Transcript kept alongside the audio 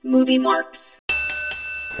Movie Marks.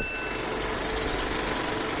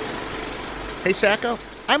 Hey, Sacco,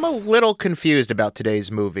 I'm a little confused about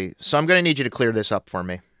today's movie, so I'm going to need you to clear this up for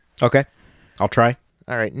me. Okay, I'll try.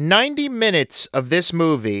 All right, 90 minutes of this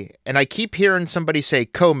movie, and I keep hearing somebody say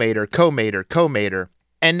co-mater, co-mater, co-mater,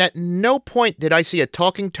 and at no point did I see a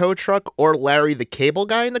talking tow truck or Larry the Cable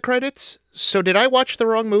Guy in the credits, so did I watch the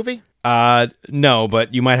wrong movie? No,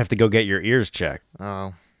 but you might have to go get your ears checked.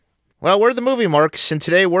 Oh. Well, we're the Movie Marks, and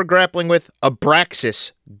today we're grappling with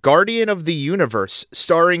Abraxas, Guardian of the Universe,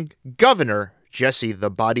 starring Governor Jesse the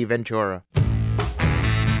Body Ventura.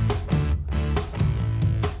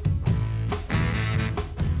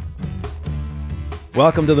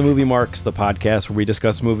 Welcome to the Movie Marks, the podcast where we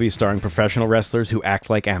discuss movies starring professional wrestlers who act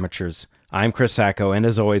like amateurs. I'm Chris Sacco, and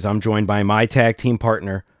as always, I'm joined by my tag team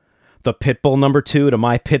partner, the Pitbull number 2 to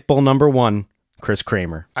my Pitbull number 1, Chris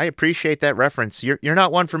Kramer. I appreciate that reference. You're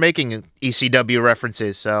not one for making ECW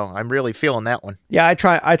references, so I'm really feeling that one. Yeah, I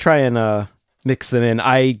try and mix them in.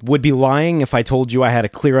 I would be lying if I told you I had a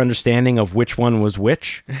clear understanding of which one was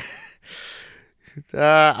which.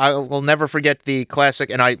 I will never forget the classic,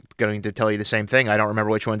 and I'm going to tell you the same thing. I don't remember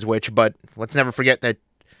which one's which, but let's never forget that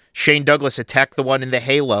Shane Douglas attacked the one in the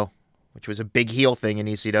Halo, which was a big heel thing in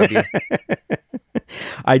ECW.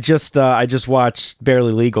 I just watched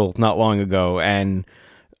Barely Legal not long ago, and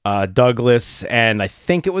Douglas, and I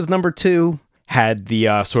think it was number 2, had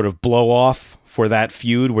the sort of blow off for that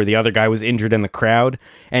feud where the other guy was injured in the crowd,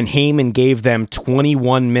 and Heyman gave them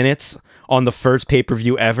 21 minutes on the first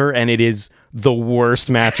pay-per-view ever, and it is the worst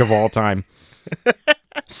match of all time.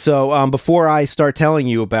 So before I start telling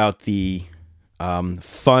you about the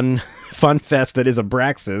fun fest that is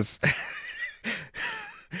Abraxas,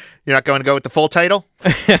 You're not going to go with the full title?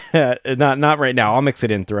 not right now. I'll mix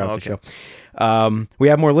it in throughout the show. We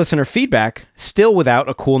have more listener feedback, still without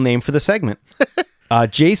a cool name for the segment.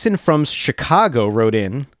 Jason from Chicago wrote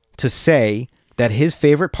in to say that his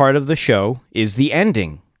favorite part of the show is the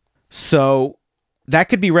ending. So that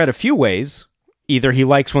could be read a few ways. Either he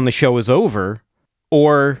likes when the show is over,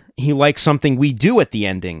 or he likes something we do at the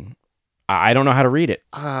ending. I don't know how to read it.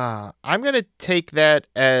 I'm going to take that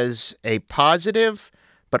as a positive,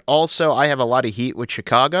 but also I have a lot of heat with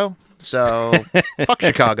Chicago, so fuck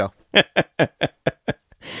Chicago.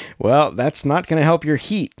 Well, that's not going to help your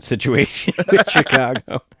heat situation with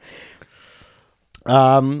Chicago.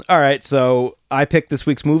 All right, so I picked this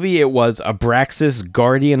week's movie. It was Abraxas,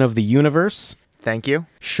 Guardian of the Universe. Thank you.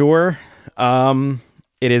 Sure.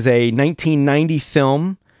 It is a 1990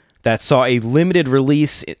 film that saw a limited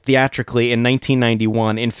release theatrically in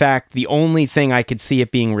 1991. In fact, the only thing I could see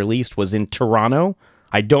it being released was in Toronto.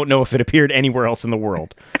 I don't know if it appeared anywhere else in the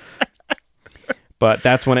world. But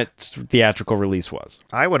that's when its theatrical release was.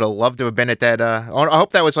 I would have loved to have been at that. I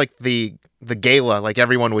hope that was like the gala, like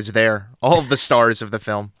everyone was there. All of the stars of the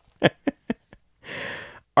film.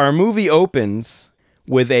 Our movie opens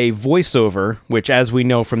with a voiceover, which, as we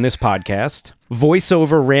know from this podcast,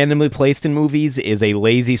 voiceover randomly placed in movies is a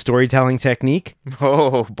lazy storytelling technique.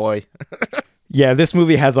 Oh, boy. Yeah, this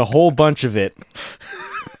movie has a whole bunch of it.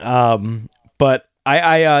 But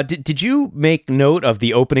did you make note of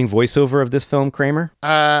the opening voiceover of this film, Kramer?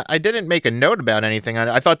 I didn't make a note about anything.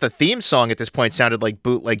 I thought the theme song at this point sounded like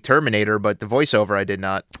bootleg Terminator, but the voiceover I did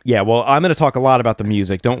not. Yeah, well, I'm going to talk a lot about the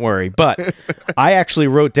music, don't worry. But I actually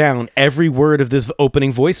wrote down every word of this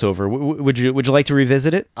opening voiceover. Would you like to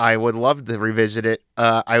revisit it? I would love to revisit it.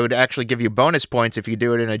 I would actually give you bonus points if you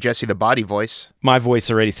do it in a Jesse the Body voice. My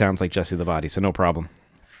voice already sounds like Jesse the Body, so no problem.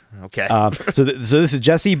 Okay. So this is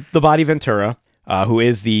Jesse the Body Ventura, who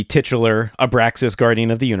is the titular Abraxas, Guardian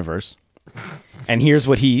of the Universe. And here's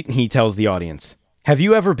what he tells the audience. Have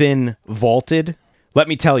you ever been vaulted? Let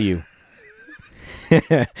me tell you.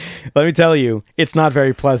 It's not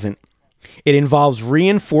very pleasant. It involves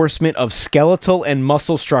reinforcement of skeletal and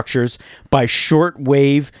muscle structures by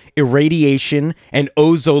short-wave irradiation and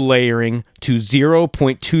ozone layering to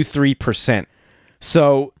 0.23%.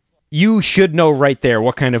 So you should know right there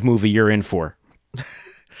what kind of movie you're in for.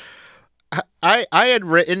 I had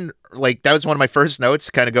written, like, that was one of my first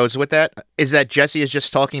notes, kind of goes with that, is that Jesse is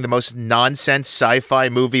just talking the most nonsense sci-fi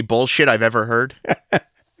movie bullshit I've ever heard.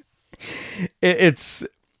 It's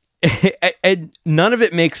none of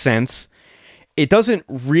it makes sense. It doesn't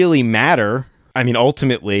really matter. I mean,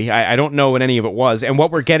 ultimately, I don't know what any of it was. And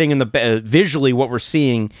what we're getting in the visually, what we're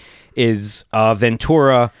seeing is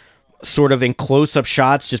Ventura sort of in close-up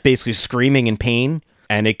shots, just basically screaming in pain.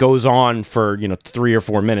 And it goes on for, 3 or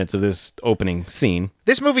 4 minutes of this opening scene.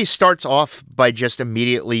 This movie starts off by just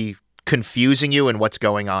immediately confusing you in what's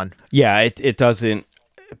going on. Yeah, it doesn't,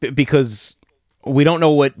 because we don't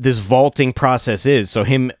know what this vaulting process is. So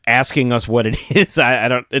him asking us what it is, I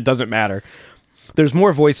don't. It doesn't matter. There's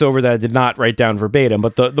more voiceover that I did not write down verbatim,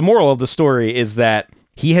 but the moral of the story is that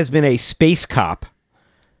he has been a space cop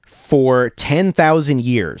for 10,000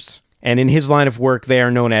 years, and in his line of work, they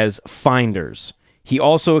are known as finders. He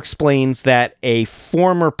also explains that a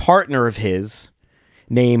former partner of his,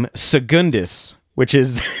 named Secundus, which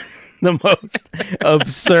is the most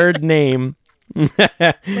absurd name,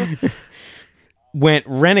 went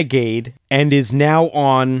renegade and is now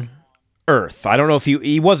on Earth. I don't know if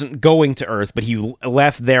he wasn't going to Earth, but he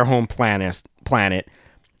left their home planet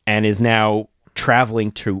and is now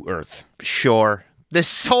traveling to Earth. Sure.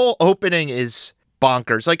 This whole opening is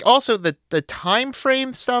bonkers. Like, also the time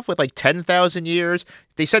frame stuff with like 10,000 years.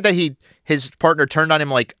 They said that his partner turned on him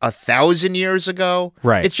like 1,000 years ago.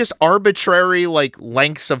 Right. It's just arbitrary like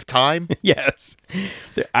lengths of time. Yes.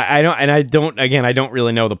 I don't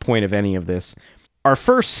really know the point of any of this. Our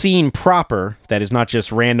first scene proper, that is not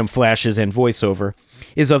just random flashes and voiceover,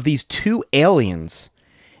 is of these two aliens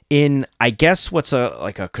in, I guess, what's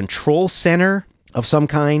like a control center of some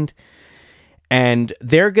kind. And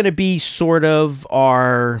they're going to be sort of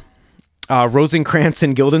our Rosencrantz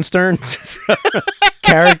and Guildenstern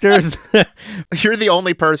characters. You're the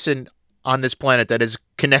only person on this planet that has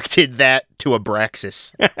connected that to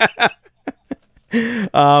Abraxas.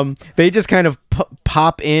 They just kind of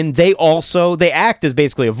pop in. They act as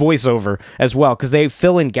basically a voiceover as well, because they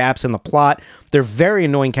fill in gaps in the plot. They're very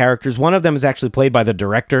annoying characters. One of them is actually played by the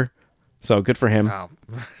director, so good for him. Oh.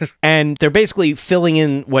 And they're basically filling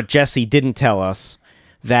in what Jesse didn't tell us,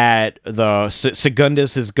 that the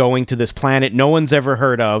Secundus is going to this planet no one's ever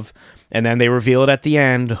heard of, and then they reveal it at the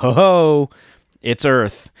end. Ho-ho, it's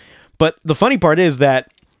Earth. But the funny part is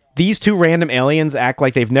that these two random aliens act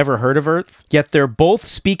like they've never heard of Earth, yet they're both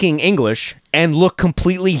speaking English and look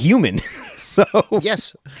completely human. So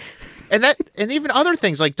yes. And even other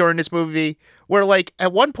things like during this movie where like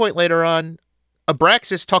at one point later on,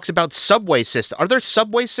 Abraxas talks about subway systems. Are there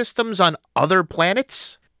subway systems on other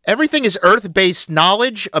planets? Everything is Earth-based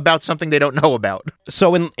knowledge about something they don't know about.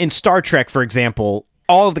 So in Star Trek, for example,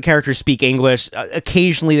 all of the characters speak English.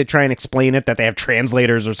 Occasionally they try and explain it, that they have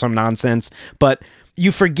translators or some nonsense. But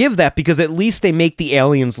you forgive that because at least they make the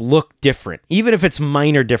aliens look different. Even if it's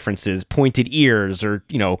minor differences, pointed ears or,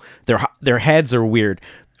 their heads are weird.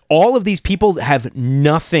 All of these people have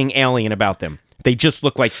nothing alien about them. They just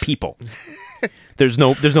look like people. There's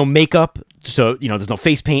no makeup, so there's no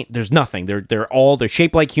face paint. There's nothing. They're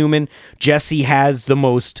shaped like human. Jesse has the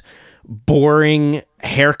most boring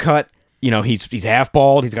haircut. He's half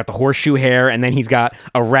bald. He's got the horseshoe hair, and then he's got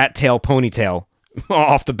a rat tail ponytail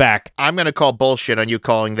off the back. I'm gonna call bullshit on you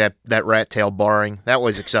calling that rat tail boring. That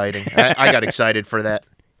was exciting. I got excited for that.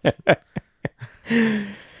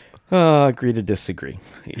 Agree to disagree.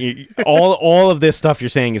 All of this stuff you're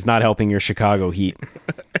saying is not helping your Chicago heat.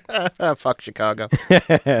 Fuck Chicago.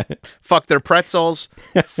 Fuck their pretzels.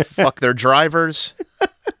 Fuck their drivers.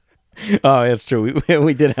 Oh, that's true.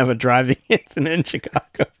 We did have a driving incident in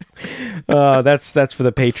Chicago. That's for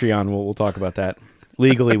the Patreon. We'll talk about that.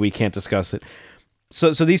 Legally, we can't discuss it.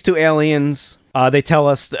 So these two aliens, they tell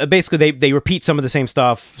us, basically they repeat some of the same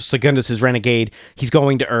stuff. Secundus is renegade. He's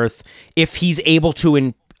going to Earth. If he's able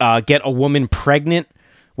to get a woman pregnant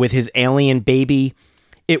with his alien baby,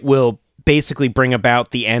 it will basically bring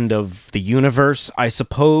about the end of the universe, I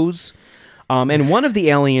suppose. And one of the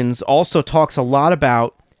aliens also talks a lot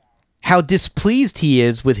about how displeased he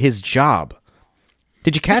is with his job.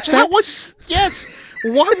 Did you catch that? Yes.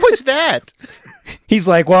 What was that? He's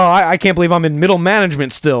like, well, I can't believe I'm in middle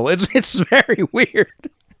management still. It's very weird.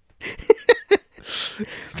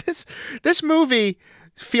 This movie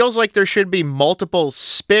feels like there should be multiple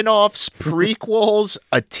spin-offs, prequels,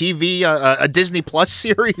 a Disney Plus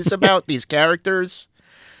series about these characters,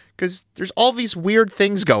 because there's all these weird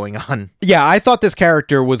things going on. Yeah, I thought this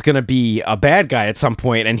character was going to be a bad guy at some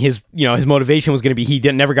point, and his motivation was going to be he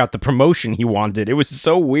never got the promotion he wanted. It was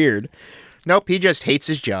so weird. Nope, he just hates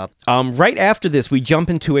his job. Right after this, we jump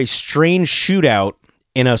into a strange shootout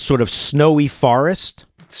in a sort of snowy forest.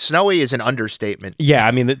 Snowy is an understatement. Yeah,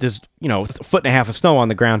 I mean, there's, a foot and a half of snow on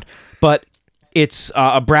the ground, but it's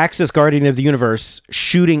Abraxas, Guardian of the Universe,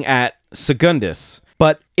 shooting at Secundus.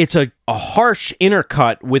 But it's a harsh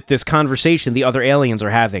intercut with this conversation the other aliens are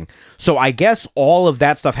having. So I guess all of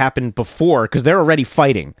that stuff happened before, because they're already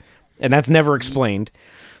fighting, and that's never explained.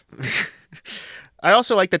 I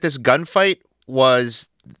also like that this gunfight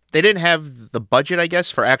they didn't have the budget, I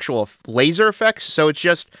guess, for actual laser effects, so it's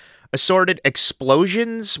just assorted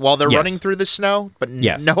explosions while they're running through the snow, but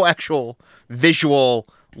no actual visual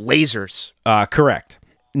lasers. Correct.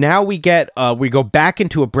 now we go back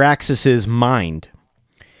into Abraxas's mind,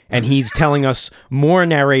 and he's telling us more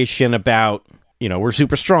narration about, we're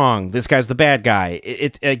super strong. This guy's the bad guy.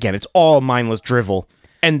 It's all mindless drivel.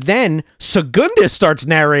 And then Segundus starts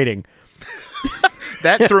narrating.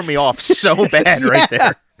 That threw me off so bad right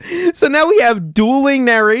there. So now we have dueling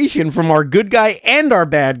narration from our good guy and our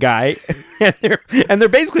bad guy, and they're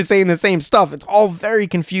basically saying the same stuff. It's all very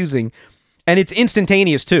confusing, and it's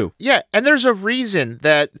instantaneous too. Yeah, and there's a reason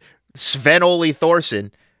that Sven-Ole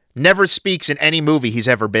Thorsen never speaks in any movie he's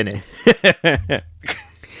ever been in.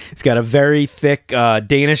 He's got a very thick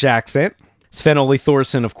Danish accent. Sven-Ole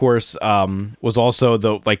Thorsen, of course, was also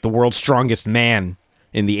the world's strongest man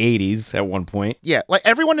in the 80s at one point. Yeah, like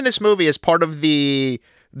everyone in this movie is part of the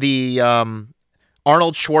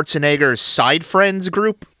Arnold Schwarzenegger's side friends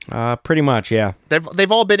group. Pretty much, yeah.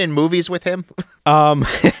 They've all been in movies with him.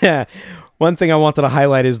 One thing I wanted to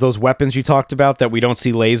highlight is those weapons you talked about that we don't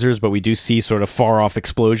see lasers, but we do see sort of far off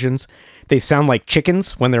explosions. They sound like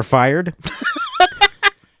chickens when they're fired.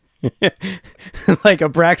 Like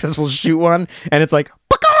Abraxas will shoot one, and it's like,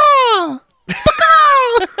 "Paka!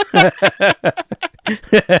 Paka!"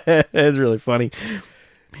 It's really funny.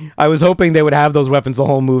 I was hoping they would have those weapons the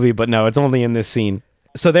whole movie, but no, it's only in this scene.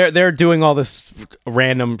 So they're doing all this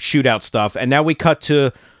random shootout stuff, and now we cut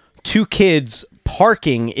to two kids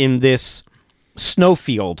parking in this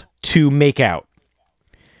snowfield to make out.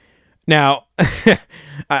 Now,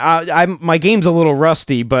 my game's a little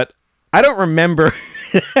rusty, but I don't remember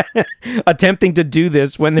attempting to do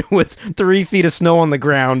this when there was 3 feet of snow on the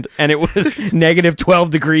ground and it was negative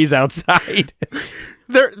 12 degrees outside.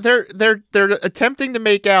 They're attempting to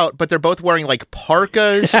make out, but they're both wearing like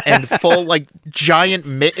parkas and full like giant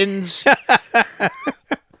mittens.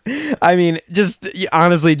 I mean,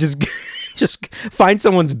 honestly, just find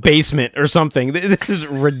someone's basement or something. This is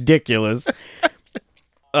ridiculous.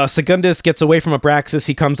 Segundus gets away from Abraxas.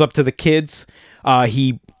 He comes up to the kids.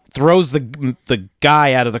 He throws the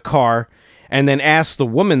guy out of the car and then asks the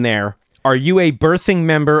woman there, "Are you a birthing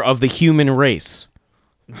member of the human race?"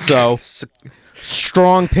 So,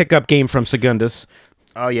 strong pickup game from Segundus.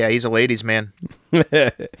 Oh, yeah, he's a ladies' man.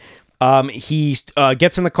 He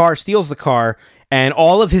gets in the car, steals the car, and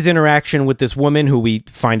all of his interaction with this woman, who we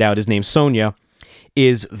find out is named Sonia,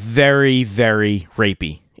 is very, very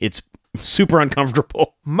rapey. It's super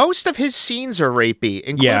uncomfortable. Most of his scenes are rapey,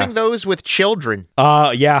 including those with children.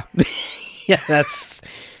 Yeah. Yeah, that's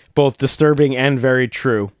both disturbing and very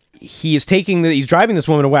true. He's driving this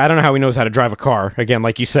woman away. I don't know how he knows how to drive a car. Again,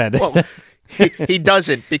 like you said. Well, he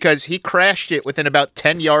doesn't, because he crashed it within about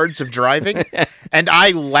 10 yards of driving, and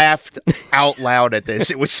I laughed out loud at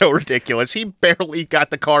this. It was so ridiculous. He barely got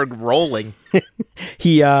the car rolling.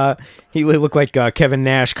 He looked like Kevin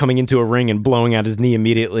Nash coming into a ring and blowing out his knee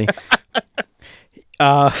immediately.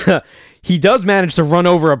 He does manage to run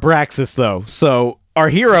over Abraxas, though, so our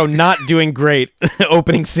hero not doing great.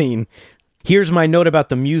 Opening scene. Here's my note about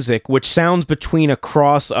the music, which sounds between a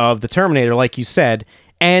cross of The Terminator, like you said,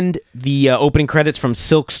 and the opening credits from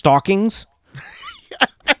Silk Stockings.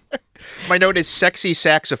 My note is sexy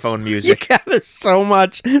saxophone music. Yeah, there's so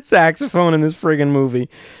much saxophone in this friggin' movie.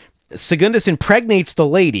 Segundus impregnates the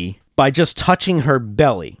lady by just touching her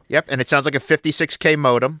belly. Yep, and it sounds like a 56K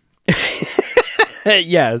modem.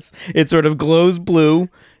 Yes, it sort of glows blue.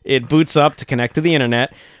 It boots up to connect to the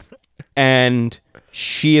internet. And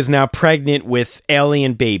she is now pregnant with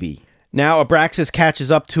alien baby. Now Abraxas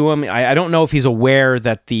catches up to him. I don't know if he's aware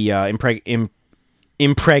that the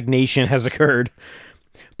impregnation has occurred.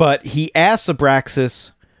 But he asks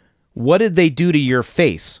Abraxas, "What did they do to your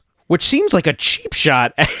face?" Which seems like a cheap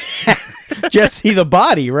shot at Jesse the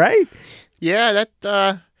Body, right? Yeah,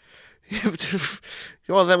 that...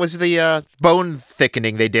 well, that was the bone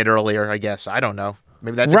thickening they did earlier, I guess. I don't know.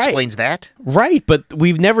 Maybe that explains that. Right, but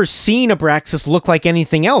we've never seen Abraxas look like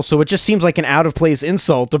anything else, so it just seems like an out-of-place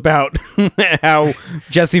insult about how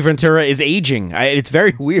Jesse Ventura is aging. It's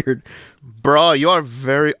very weird. Bro, you are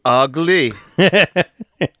very ugly.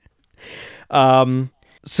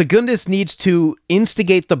 Segundus needs to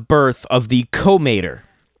instigate the birth of the co-mater,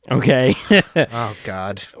 okay? Oh,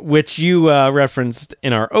 God. Which you referenced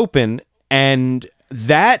in our open, and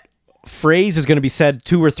that phrase is going to be said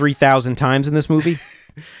 2,000 or 3,000 times in this movie.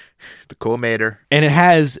 The co-mater. And it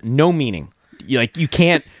has no meaning. You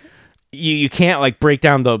can't like break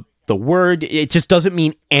down the word. It just doesn't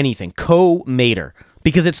mean anything. Co-mater.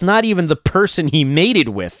 Because it's not even the person he mated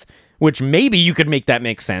with, which maybe you could make that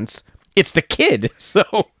make sense. It's the kid.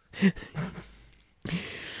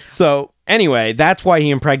 So anyway, that's why he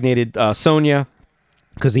impregnated Sonia.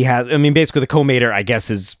 Because basically the co-mater, I guess,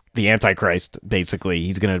 is the Antichrist, basically.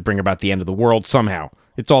 He's going to bring about the end of the world somehow.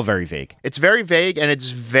 It's all very vague. It's very vague, and it's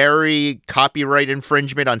very copyright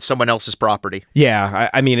infringement on someone else's property. Yeah,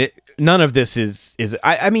 I mean, none of this is.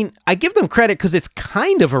 I mean, I give them credit because it's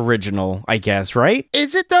kind of original, I guess, right?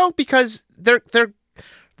 Is it though? Because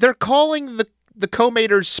they're calling the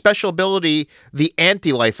co-mater's special ability the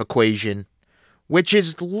anti-life equation, which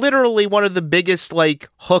is literally one of the biggest like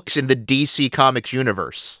hooks in the DC Comics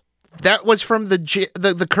universe. That was from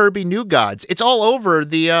the Kirby New Gods. It's all over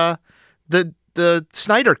the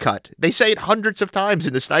Snyder Cut. They say it hundreds of times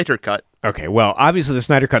in the Snyder Cut. Okay, well, obviously the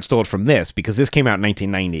Snyder Cut stole it from this because this came out in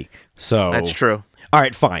 1990. So That's true. All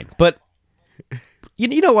right, fine. But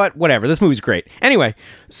you know what? Whatever. This movie's great. Anyway,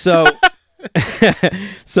 so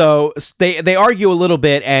so they argue a little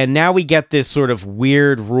bit, and now we get this sort of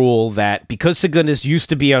weird rule that because Segundus used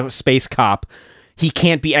to be a space cop, he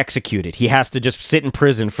can't be executed. He has to just sit in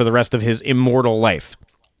prison for the rest of his immortal life,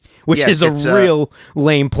 which is a real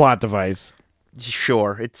lame plot device.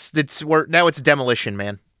 Sure, now it's Demolition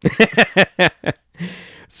Man.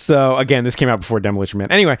 So again, this came out before Demolition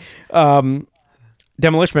Man. Anyway,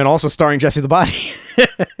 Demolition Man also starring Jesse the Body.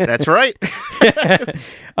 That's right.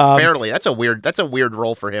 Barely. That's a weird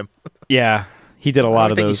role for him. Yeah, he did a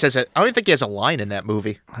lot of those. I don't even think he has a line in that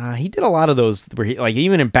movie. He did a lot of those where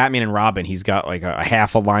even in Batman and Robin, he's got like a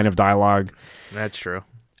half a line of dialogue. That's true.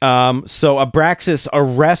 So Abraxas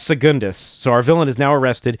arrests Segundus. So our villain is now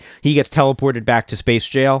arrested. He gets teleported back to space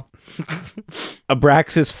jail.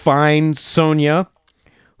 Abraxas finds Sonya,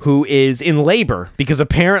 who is in labor because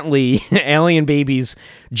apparently alien babies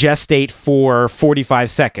gestate for 45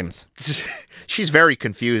 seconds. She's very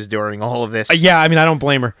confused during all of this. Yeah, I mean, I don't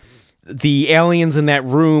blame her. The aliens in that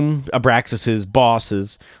room, Abraxas's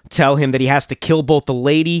bosses, tell him that he has to kill the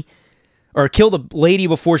lady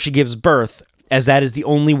before she gives birth, as that is the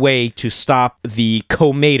only way to stop the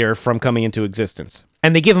co-mater from coming into existence.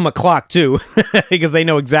 And they give him a clock, too, because they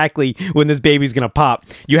know exactly when this baby's going to pop.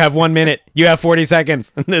 You have 1 minute. You have 40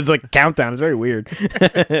 seconds. It's like a countdown. It's very weird.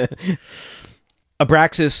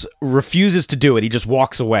 Abraxas refuses to do it. He just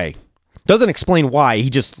walks away. Doesn't explain why. He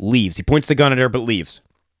just leaves. He points the gun at her, but leaves.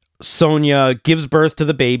 Sonya gives birth to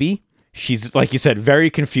the baby. She's, like you said, very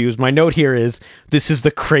confused. My note here is, this is the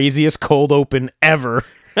craziest cold open ever.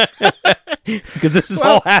 Because this is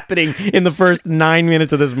all happening in the first 9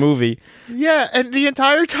 minutes of this movie. Yeah, and the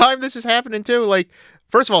entire time this is happening too, like,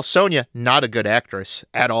 first of all, Sonya, not a good actress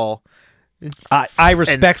at all. I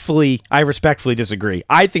respectfully disagree.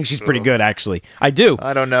 I think she's pretty good, actually. I do.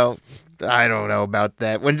 I don't know about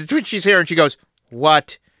that. When she's here and she goes,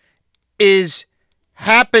 "What is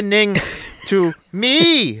happening to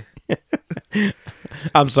me?"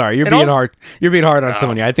 I'm sorry. You're being hard. You're being hard on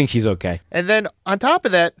Sonya. I think she's okay. And then on top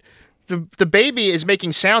of that, the baby is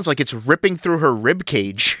making sounds like it's ripping through her rib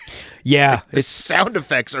cage. Yeah, the sound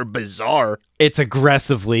effects are bizarre. It's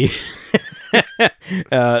aggressively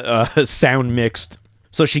sound mixed.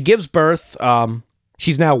 So she gives birth.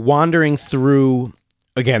 She's now wandering through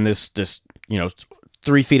again this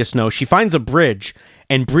 3 feet of snow. She finds a bridge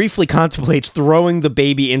and briefly contemplates throwing the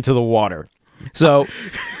baby into the water. So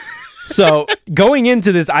going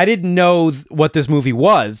into this, I didn't know what this movie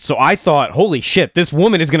was. So I thought, holy shit, this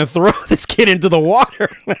woman is going to throw this kid into the water.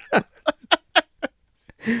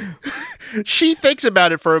 She thinks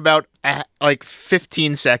about it for about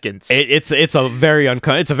 15 seconds. It's a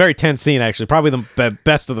very tense scene, actually. Probably the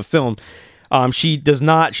best of the film. She does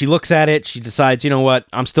not. She looks at it. She decides, you know what?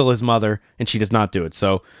 I'm still his mother, and she does not do it.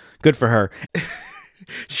 So good for her.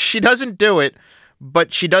 She doesn't do it,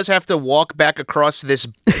 but she does have to walk back across this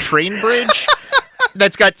train bridge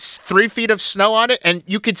that's got 3 feet of snow on it, and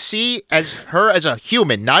you could see as a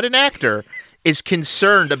human, not an actor, is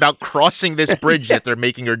concerned about crossing this bridge that they're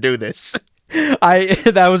making her do this.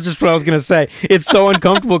 That was just what I was going to say. It's so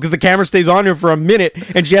uncomfortable because the camera stays on her for a minute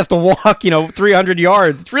and she has to walk, 300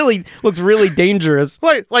 yards. It looks really dangerous.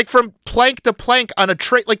 Like from plank to plank on a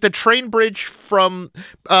train, like the train bridge from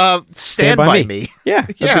Stand By Me. Yeah,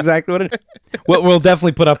 that's exactly what it is. We'll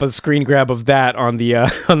definitely put up a screen grab of that on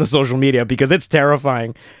the social media because it's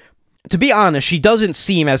terrifying. To be honest, she doesn't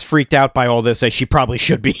seem as freaked out by all this as she probably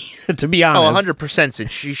should be, to be honest. 100%.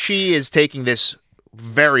 She is taking this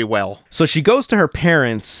very well. So she goes to her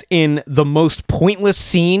parents in the most pointless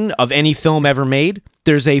scene of any film ever made.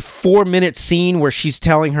 There's a 4-minute scene where she's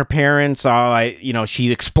telling her parents,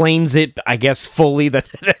 she explains it, I guess, fully that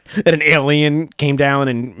an alien came down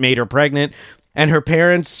and made her pregnant. And her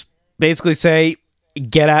parents basically say,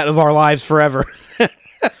 get out of our lives forever.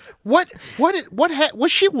 What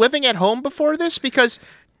was she living at home before this? Because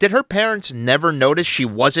did her parents never notice she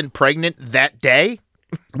wasn't pregnant that day?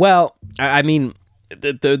 Well, I mean,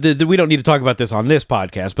 we don't need to talk about this on this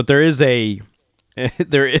podcast, but there is a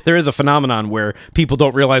there is a phenomenon where people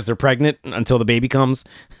don't realize they're pregnant until the baby comes.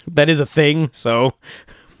 That is a thing, so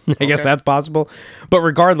I guess that's possible. But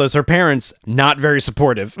regardless, her parents, not very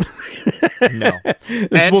supportive. No.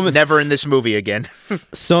 And never in this movie again.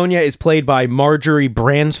 Sonia is played by Marjorie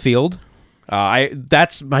Bransfield.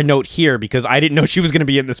 That's my note here because I didn't know she was going to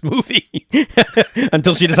be in this movie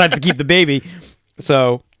until she decides to keep the baby.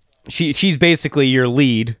 So she's basically your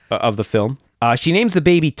lead of the film. She names the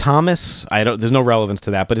baby Thomas. There's no relevance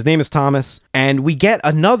to that, but his name is Thomas. And we get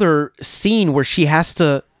another scene where she has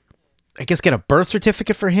to, I guess, get a birth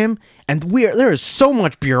certificate for him. And there is so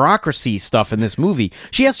much bureaucracy stuff in this movie.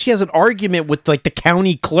 She has an argument with like the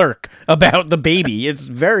county clerk about the baby. It's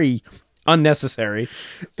very unnecessary.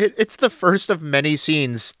 It's the first of many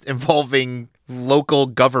scenes involving local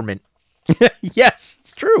government. Yes,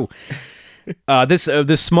 it's true.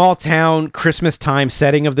 This small town Christmas time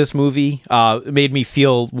setting of this movie made me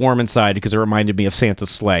feel warm inside because it reminded me of Santa's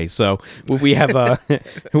sleigh. So we have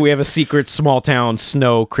a secret small town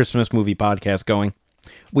snow Christmas movie podcast going.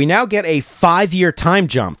 We now get a 5-year time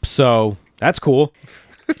jump, so that's cool.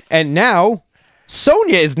 And now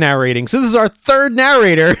Sonia is narrating. So this is our third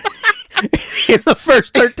narrator in the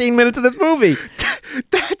first 13 minutes of this movie.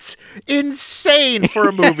 That's insane for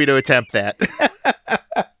a movie to attempt that.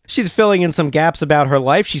 She's filling in some gaps about her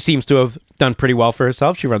life. She seems to have done pretty well for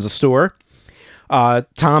herself. She runs a store.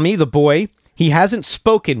 Tommy, the boy, he hasn't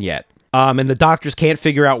spoken yet. And the doctors can't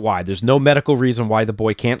figure out why. There's no medical reason why the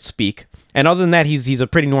boy can't speak. And other than that, he's a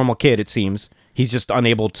pretty normal kid, it seems. He's just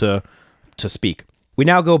unable to speak. We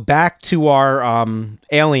now go back to our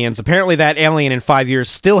aliens. Apparently that alien in 5 years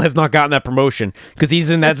still has not gotten that promotion because he's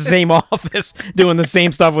in that same office doing the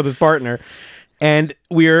same stuff with his partner. And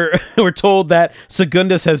we're told that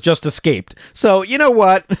Segundus has just escaped. So, you know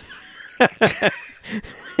what?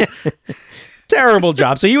 Terrible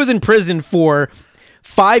job. So he was in prison for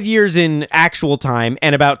 5 years in actual time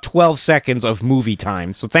and about 12 seconds of movie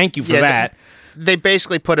time. So thank you for that. They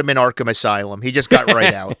basically put him in Arkham Asylum. He just got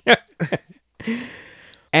right out.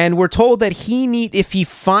 And we're told that if he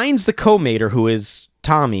finds the co-mater, who is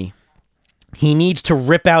Tommy, he needs to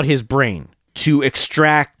rip out his brain to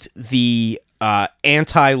extract the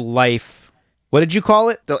anti-life, what did you call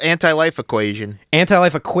it? The anti-life equation.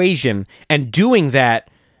 Anti-life equation. And doing that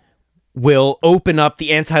will open up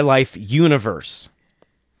the anti-life universe.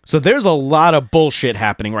 So there's a lot of bullshit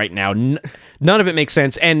happening right now. None of it makes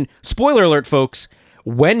sense. And spoiler alert, folks,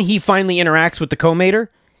 when he finally interacts with the co-mater,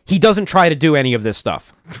 he doesn't try to do any of this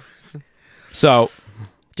stuff. So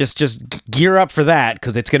just gear up for that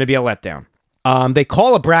because it's going to be a letdown. They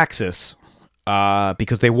call Abraxas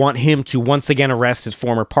because they want him to once again arrest his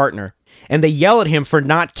former partner. And they yell at him for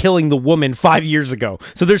not killing the woman 5 years ago.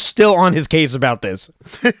 So they're still on his case about this.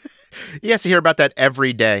 He has to hear about that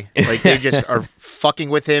every day. Like they just are fucking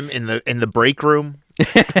with him in the break room.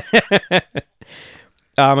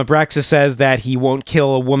 Abraxas says that he won't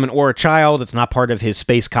kill a woman or a child. It's not part of his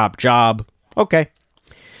space cop job. Okay.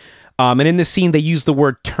 And in this scene, they use the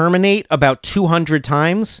word terminate about 200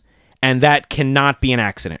 times, and that cannot be an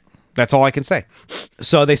accident. That's all I can say.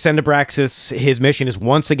 So they send Abraxas. His mission is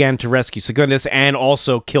once again to rescue Segundus and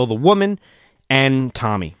also kill the woman and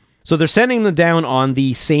Tommy. So they're sending them down on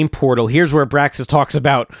the same portal. Here's where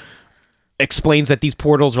Abraxas explains that these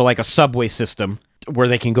portals are like a subway system where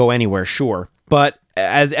they can go anywhere, sure. But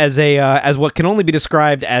as what can only be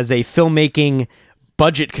described as a filmmaking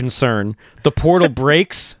budget concern, the portal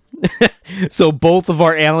breaks. So both of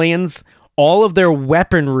our aliens, all of their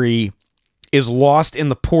weaponry is lost in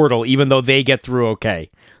the portal, even though they get through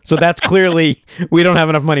okay. So that's clearly, we don't have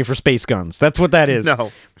enough money for space guns. That's what that is.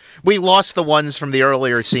 No. We lost the ones from the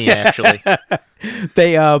earlier scene, actually.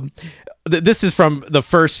 This is from the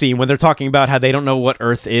first scene when they're talking about how they don't know what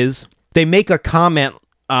Earth is. They make a comment,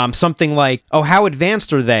 something like, oh, how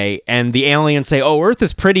advanced are they? And the aliens say, oh, Earth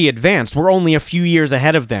is pretty advanced. We're only a few years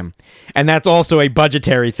ahead of them. And that's also a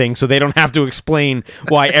budgetary thing, so they don't have to explain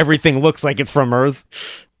why everything looks like it's from Earth.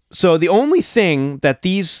 So the only thing that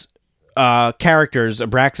these characters,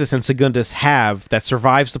 Abraxas and Segundus, have that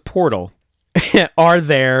survives the portal are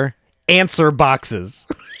their answer boxes.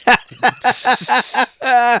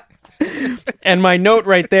 And my note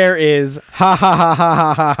right there is, ha ha ha ha ha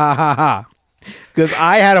ha ha ha ha. Because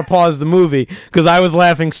I had to pause the movie because I was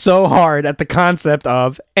laughing so hard at the concept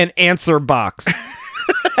of an answer box.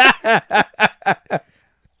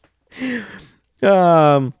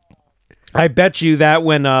 I bet you that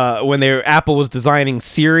when Apple was designing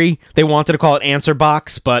Siri, they wanted to call it Answer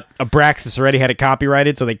Box, but Abraxas already had it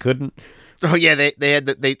copyrighted, so they couldn't. Oh yeah,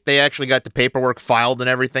 they actually got the paperwork filed and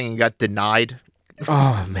everything and got denied.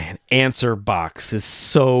 Oh, man. Answer box is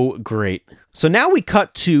so great. So now we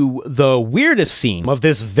cut to the weirdest scene of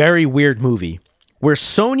this very weird movie, where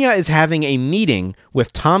Sonia is having a meeting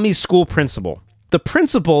with Tommy's school principal. The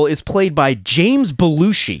principal is played by James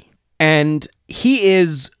Belushi, and he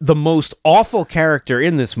is the most awful character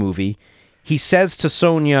in this movie. He says to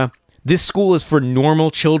Sonia, "This school is for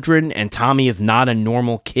normal children, and Tommy is not a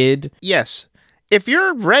normal kid." Yes. If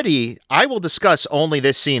you're ready, I will discuss only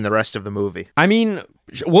this scene the rest of the movie. I mean,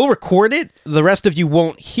 we'll record it. The rest of you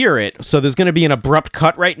won't hear it, so there's going to be an abrupt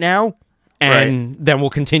cut right now, and then we'll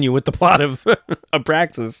continue with the plot of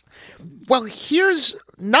Abraxas. Well, here's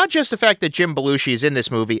not just the fact that Jim Belushi is in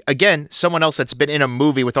this movie. Again, someone else that's been in a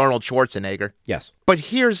movie with Arnold Schwarzenegger. Yes. But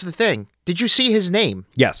here's the thing. Did you see his name?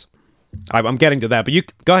 Yes. I'm getting to that, but you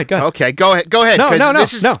go ahead. Okay, go ahead. No.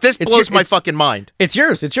 This blows my fucking mind. It's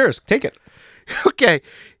yours. Take it. Okay.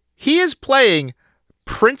 He is playing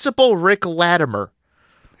Principal Rick Latimer.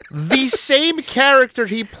 The same character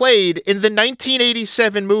he played in the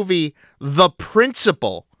 1987 movie The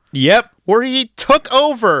Principal. Yep. Where he took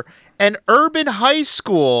over an urban high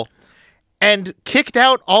school and kicked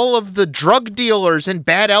out all of the drug dealers and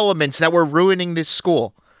bad elements that were ruining this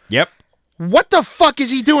school. Yep. What the fuck is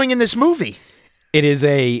he doing in this movie? It is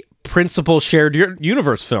a Principal Shared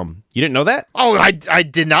Universe film. You didn't know that? Oh, I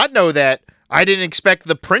did not know that. I didn't expect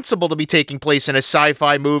The Principal to be taking place in a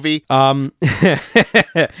sci-fi movie.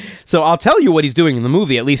 So I'll tell you what he's doing in the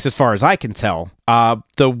movie, at least as far as I can tell.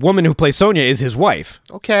 The woman who plays Sonia is his wife.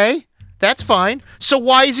 Okay, that's fine. So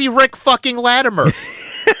why is he Rick fucking Latimer?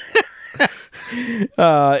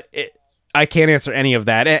 I can't answer any of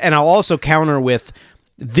that. And I'll also counter with,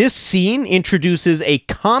 this scene introduces a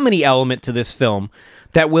comedy element to this film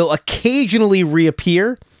that will occasionally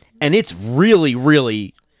reappear, and it's really,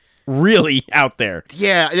 really, really out there.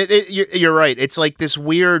 Yeah, you're right. It's like this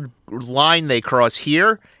weird line they cross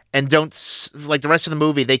here, and like the rest of the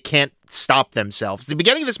movie, they can't stop themselves. The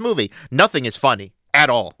beginning of this movie, nothing is funny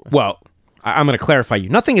at all. Well, I'm going to clarify you.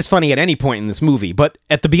 Nothing is funny at any point in this movie, but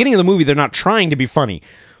at the beginning of the movie, they're not trying to be funny.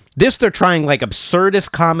 This, they're trying like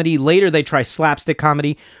absurdist comedy. Later, they try slapstick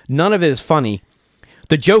comedy. None of it is funny.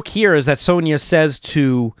 The joke here is that Sonia says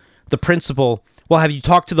to the principal, "Well, have you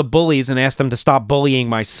talked to the bullies and asked them to stop bullying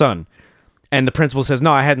my son?" And the principal says,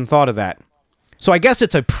 "No, I hadn't thought of that." So I guess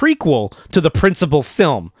it's a prequel to the Principal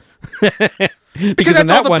film. because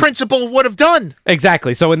that's all the principal would have done.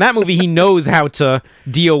 Exactly. So in that movie, he knows how to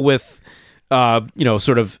deal with,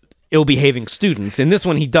 sort of ill-behaving students. In this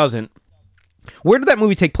one, he doesn't. Where did that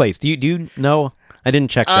movie take place? Do you know? I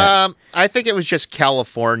didn't check that. I think it was just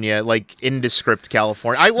California, like indescript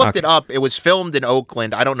California. I looked it up. It was filmed in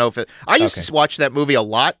Oakland. I don't know if it... I used to watch that movie a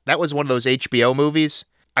lot. That was one of those HBO movies.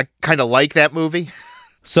 I kind of like that movie.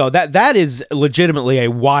 So that is legitimately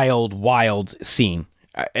a wild, wild scene.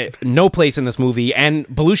 No place in this movie, and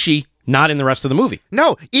Belushi not in the rest of the movie.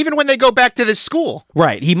 No, even when they go back to this school.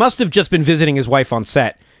 Right. He must have just been visiting his wife on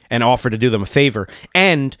set and offered to do them a favor.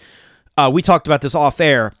 And we talked about this off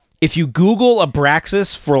air. If you Google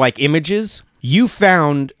Abraxas for like images, you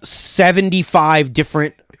found 75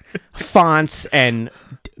 different fonts and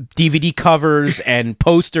DVD covers and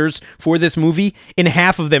posters for this movie. In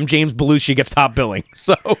half of them, James Belushi gets top billing.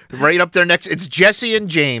 So right up there next, it's Jesse and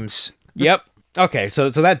James. Yep. Okay,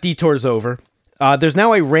 so that detour's over. There's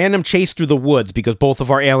now a random chase through the woods because both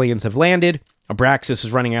of our aliens have landed. Abraxas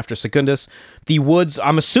is running after Secundus. The woods,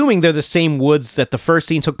 I'm assuming they're the same woods that the first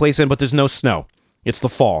scene took place in, but there's no snow. It's the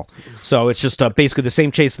fall. So it's just basically the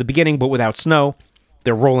same chase at the beginning, but without snow.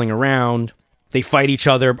 They're rolling around. They fight each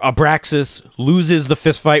other. Abraxas loses the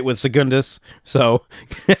fist fight with Secundus. So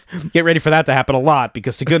get ready for that to happen a lot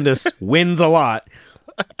because Secundus wins a lot.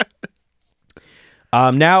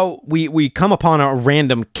 Now we come upon a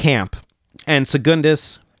random camp, and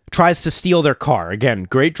Secundus tries to steal their car. Again,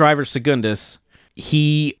 great driver Secundus.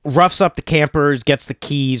 He roughs up the campers, gets the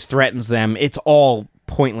keys, threatens them. It's all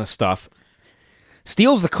pointless stuff.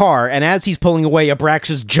 Steals the car, and as he's pulling away,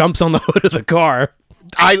 Abraxas jumps on the hood of the car.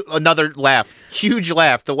 Another laugh. Huge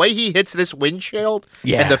laugh. The way he hits this windshield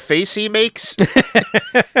and the face he makes.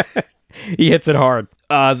 He hits it hard.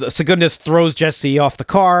 Secundus throws Jesse off the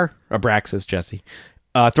car. Abraxas, Jesse.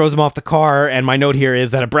 Throws him off the car, and my note here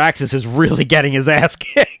is that Abraxas is really getting his ass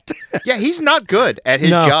kicked. Yeah, he's not good at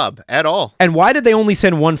his job at all. And why did they only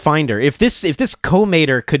send one finder? If this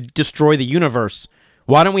co-mater could destroy the universe,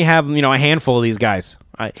 why don't we have a handful of these guys?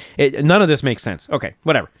 None of this makes sense. Okay,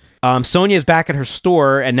 whatever. Sonia is back at her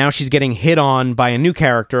store, and now she's getting hit on by a new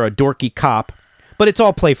character, a dorky cop. But it's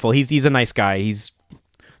all playful. He's a nice guy.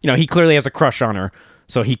 He clearly has a crush on her.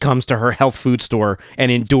 So he comes to her health food store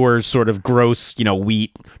and endures sort of gross,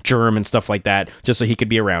 wheat, germ, and stuff like that, just so he could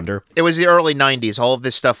be around her. It was the early 90s. All of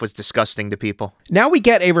this stuff was disgusting to people. Now we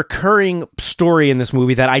get a recurring story in this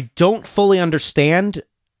movie that I don't fully understand,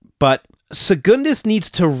 but Segundus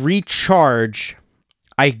needs to recharge,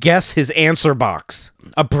 I guess, his answer box.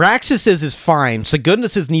 Abraxas's is fine.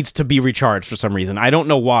 Segundus's needs to be recharged for some reason. I don't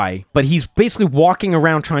know why, but he's basically walking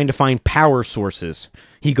around trying to find power sources.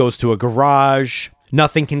 He goes to a garage.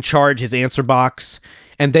 Nothing can charge his answer box.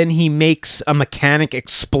 And then he makes a mechanic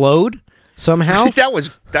explode somehow. That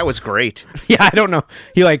was great. Yeah, I don't know.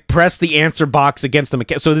 He pressed the answer box against the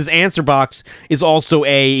mechanic. So this answer box is also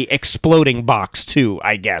a exploding box too,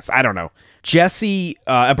 I guess. I don't know. Jesse,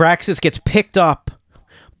 Abraxas gets picked up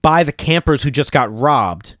by the campers who just got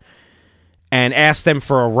robbed and asked them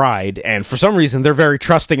for a ride. And for some reason, they're very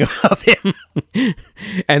trusting of him.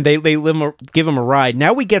 And they give him a ride.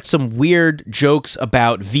 Now we get some weird jokes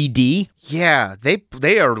about VD. Yeah,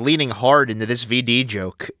 they are leaning hard into this VD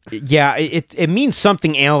joke. Yeah, it means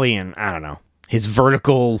something alien. I don't know. His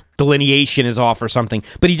vertical delineation is off or something.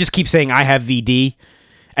 But he just keeps saying, I have VD.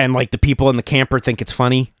 And the people in the camper think it's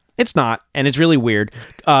funny. It's not, and it's really weird.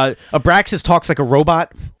 Abraxas talks like a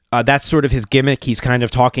robot. That's sort of his gimmick. He's kind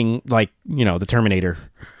of talking like, the Terminator.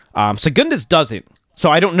 Segundus doesn't. So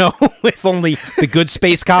I don't know if only the good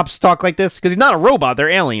space cops talk like this, because he's not a robot. They're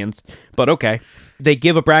aliens. But okay. They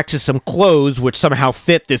give Abraxas some clothes, which somehow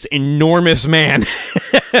fit this enormous man.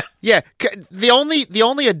 Yeah, the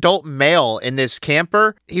only adult male in this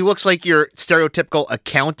camper, he looks like your stereotypical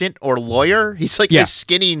accountant or lawyer. He's like this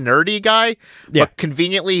skinny, nerdy guy, but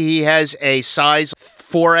conveniently he has a size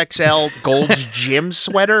 4XL Gold's Gym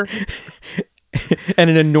sweater. And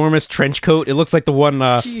an enormous trench coat. It looks like the one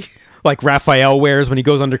like Raphael wears when he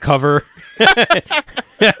goes undercover.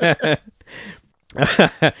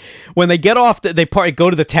 When they get off, they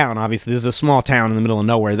go to the town. Obviously, this is a small town in the middle of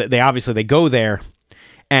nowhere. They go there,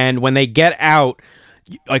 and when they get out,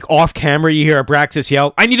 off camera, you hear Abraxas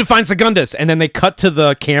yell, "I need to find Segundus!" And then they cut to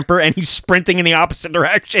the camper, and he's sprinting in the opposite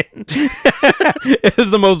direction. It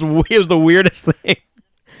was the weirdest thing.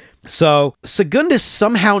 So Segundus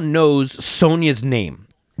somehow knows Sonia's name.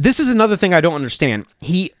 This is another thing I don't understand.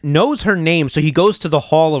 He knows her name, so he goes to the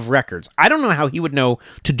Hall of Records. I don't know how he would know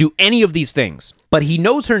to do any of these things, but he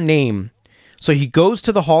knows her name, so he goes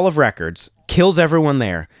to the Hall of Records, kills everyone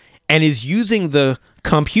there, and is using the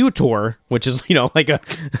computer, which is, like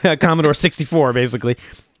a Commodore 64, basically,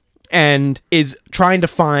 and is trying to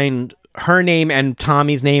find her name and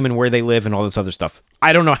Tommy's name and where they live and all this other stuff.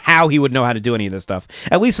 I don't know how he would know how to do any of this stuff.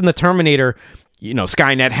 At least in the Terminator,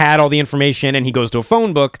 Skynet had all the information and he goes to a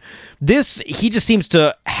phone book. He just seems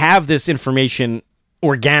to have this information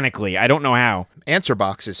organically. I don't know how. Answer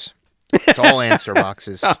boxes. It's all answer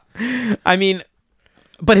boxes. I mean,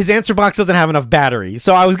 but his answer box doesn't have enough battery.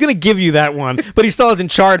 So I was going to give you that one, but he still hasn't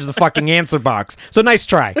charged the fucking answer box. So nice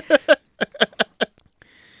try.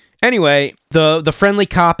 Anyway, the friendly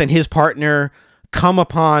cop and his partner come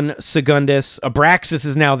upon Segundus. Abraxas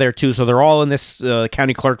is now there too, so they're all in this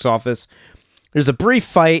county clerk's office. There's a brief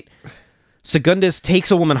fight. Segundus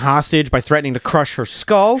takes a woman hostage by threatening to crush her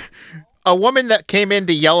skull. A woman that came in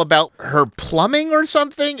to yell about her plumbing or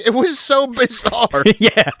something? It was so bizarre.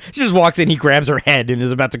 Yeah, she just walks in, he grabs her head and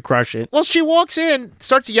is about to crush it. Well, she walks in,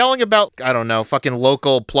 starts yelling about, I don't know, fucking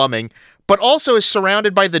local plumbing, but also is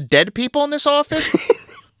surrounded by the dead people in this office.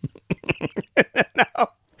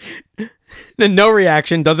 No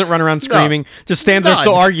reaction, doesn't run around screaming, just stands there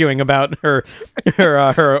still arguing about her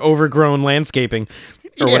overgrown landscaping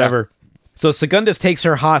or whatever. So Segundus takes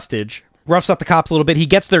her hostage, roughs up the cops a little bit. He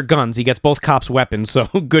gets their guns. He gets both cops' weapons, so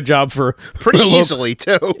good job for easily,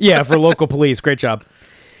 too. Yeah, for local police. Great job.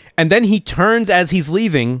 And then he turns as he's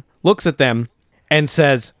leaving, looks at them, and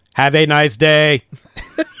says, "Have a nice day."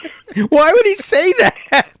 Why would he say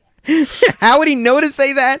that? How would he know to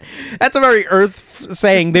say that? That's a very Earth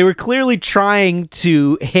saying. They were clearly trying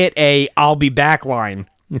to hit a "I'll be back" line.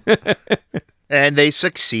 And they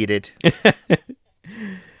succeeded.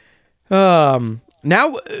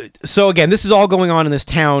 Now, so again, this is all going on in this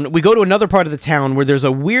town. We go to another part of the town where there's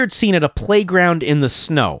a weird scene at a playground in the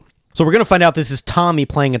snow. So we're going to find out this is Tommy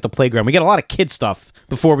playing at the playground. We get a lot of kid stuff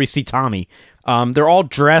before we see Tommy. They're all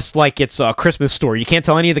dressed like it's a Christmas store. You can't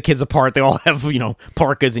tell any of the kids apart. They all have,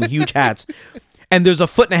 parkas and huge hats. And there's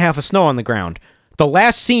 1.5 feet of snow on the ground. The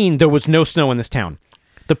last scene, there was no snow in this town.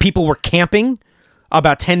 The people were camping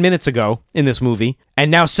about 10 minutes ago in this movie,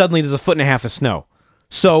 and now suddenly there's 1.5 feet of snow.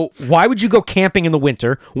 So why would you go camping in the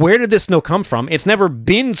winter? Where did this snow come from? It's never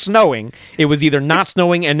been snowing. It was either not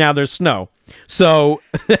snowing and now there's snow. So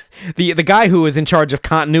the guy who is in charge of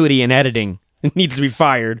continuity and editing needs to be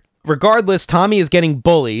fired. Regardless, Tommy is getting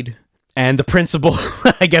bullied, and the principal,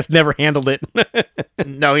 I guess, never handled it.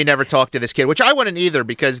 No, he never talked to this kid, which I wouldn't either,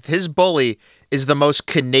 because his bully is the most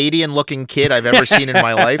Canadian-looking kid I've ever seen in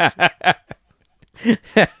my life.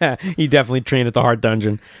 He definitely trained at the Heart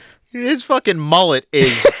Dungeon. His fucking mullet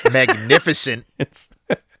is magnificent. It's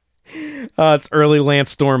early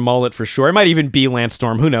Lance Storm mullet for sure. It might even be Lance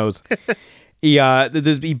Storm. Who knows? He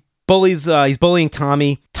bullies. He's bullying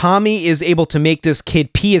Tommy. Tommy is able to make this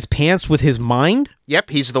kid pee his pants with his mind. Yep,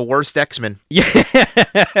 he's the worst X-Men. Yeah.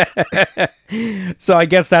 So I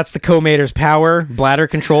guess that's the Co-Mater's power, bladder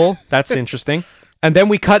control. That's interesting. And then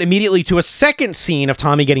we cut immediately to a second scene of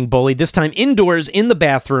Tommy getting bullied, this time indoors in the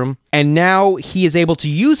bathroom. And now he is able to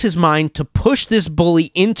use his mind to push this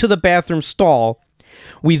bully into the bathroom stall.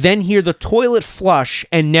 We then hear the toilet flush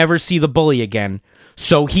and never see the bully again.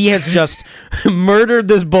 So he has just murdered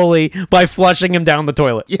this bully by flushing him down the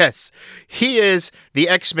toilet. Yes, he is the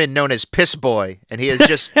X-Men known as Piss Boy, and he is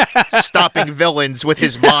just stopping villains with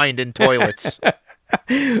his mind in toilets.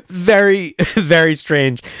 Very, very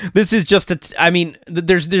strange. This is just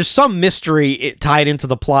there's some mystery tied into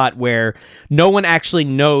the plot where no one actually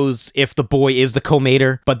knows if the boy is the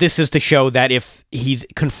Co-Mater, but this is to show that if he's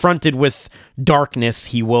confronted with darkness,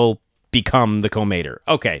 he will become the Co-Mater.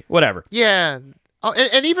 Okay, whatever. Yeah. Oh,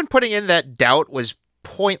 and even putting in that doubt was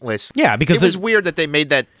pointless. Yeah, because it was weird that they made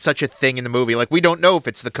that such a thing in the movie. Like, we don't know if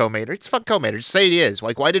it's the Co-Mater. It's fuck Co-Mater. Just say it is.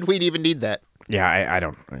 Like, why did we even need that? Yeah, I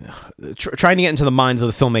don't. Trying to get into the minds of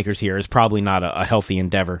the filmmakers here is probably not a healthy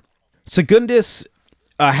endeavor. Segundus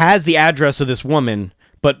has the address of this woman,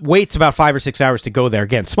 but waits about 5 or 6 hours to go there.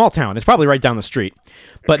 Again, small town. It's probably right down the street.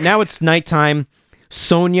 But now it's nighttime.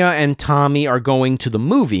 Sonia and Tommy are going to the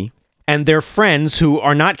movie, and their friends, who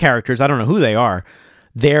are not characters, I don't know who they are,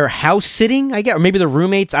 they're house sitting, I guess, or maybe they're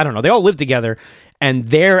roommates. I don't know. They all live together. And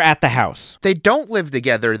they're at the house. They don't live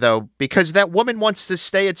together, though, because that woman wants to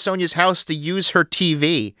stay at Sonia's house to use her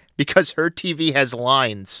TV, because her TV has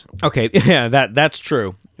lines. Okay, yeah, that's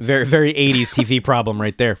true. Very, very 80s TV problem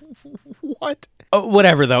right there. What?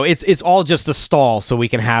 Whatever, though. It's all just a stall so we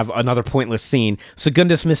can have another pointless scene.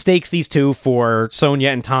 Segundus mistakes these two for Sonia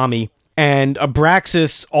and Tommy, and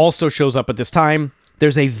Abraxas also shows up at this time.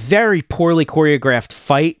 There's a very poorly choreographed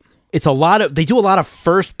fight. They do a lot of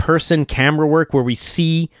first-person camera work where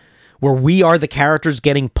we are the characters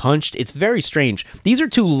getting punched. It's very strange. These are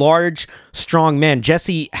two large, strong men.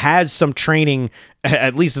 Jesse has some training,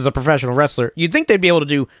 at least as a professional wrestler. You'd think they'd be able to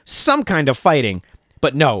do some kind of fighting,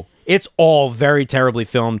 but no. It's all very terribly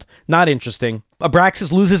filmed. Not interesting.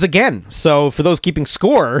 Abraxas loses again. So for those keeping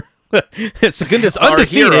score, Segundus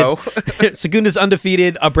undefeated. Segundus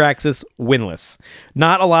undefeated. Abraxas winless.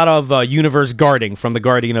 Not a lot of universe guarding from the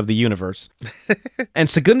Guardian of the Universe. And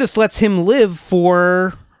Segundus lets him live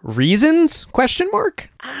for reasons? Question mark.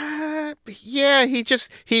 Yeah,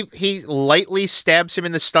 he lightly stabs him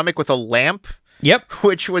in the stomach with a lamp. Yep.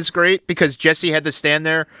 Which was great because Jesse had to stand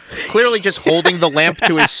there clearly just holding the lamp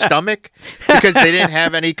to his stomach because they didn't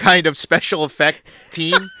have any kind of special effect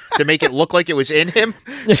team to make it look like it was in him.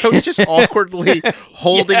 So he's just awkwardly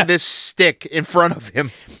holding this stick in front of him.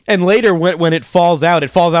 And later when it falls out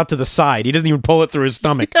to the side. He doesn't even pull it through his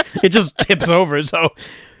stomach. It just tips over. So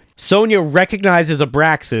Sonia recognizes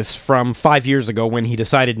Abraxas from 5 years ago when he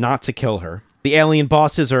decided not to kill her. The alien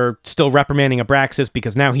bosses are still reprimanding Abraxas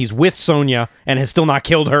because now he's with Sonia and has still not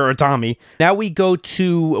killed her or Tommy. Now we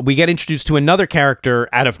get introduced to another character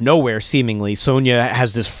out of nowhere, seemingly. Sonia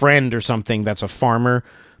has this friend or something that's a farmer,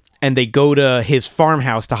 and they go to his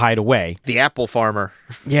farmhouse to hide away. The apple farmer.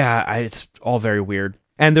 Yeah, it's all very weird.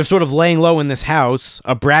 And they're sort of laying low in this house.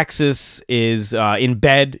 Abraxas is in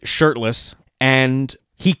bed, shirtless, and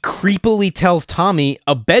he creepily tells Tommy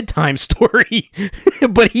a bedtime story,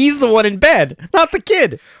 but he's the one in bed, not the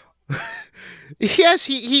kid. Yes,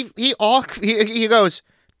 he goes,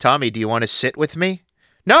 Tommy, do you want to sit with me?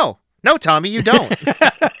 No, Tommy, you don't.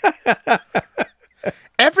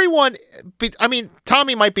 Everyone,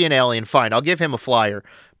 Tommy might be an alien, fine, I'll give him a flyer.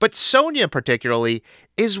 But Sonia particularly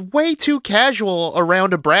is way too casual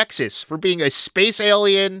around Abraxas for being a space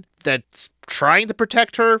alien that's trying to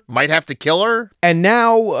protect her, might have to kill her. And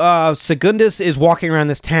now Segundus is walking around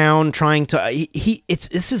this town trying to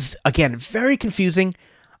this is again very confusing.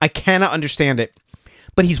 I cannot understand it.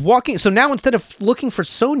 But he's walking, so now instead of looking for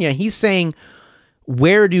Sonia, he's saying,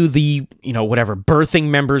 where do the, birthing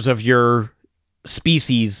members of your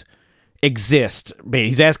species exist?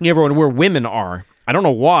 He's asking everyone where women are. I don't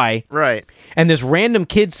know why. Right. And this random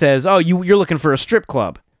kid says, "Oh, you're looking for a strip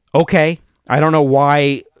club." Okay. I don't know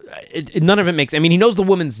why. None of it makes... he knows the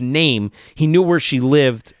woman's name. He knew where she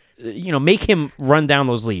lived. make him run down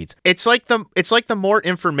those leads. It's like the more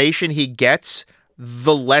information he gets,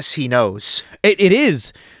 the less he knows. It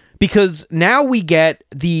is, because now we get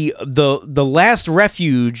the last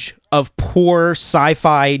refuge of poor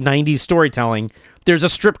sci-fi 90s storytelling. There's a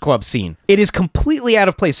strip club scene. It is completely out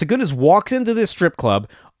of place. Secundus walks into this strip club,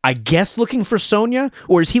 I guess looking for Sonia,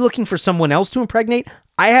 or is he looking for someone else to impregnate?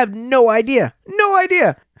 I have no idea. No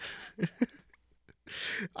idea.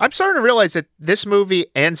 I'm starting to realize that this movie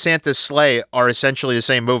and Santa's Sleigh are essentially the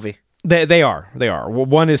same movie. They are. Well,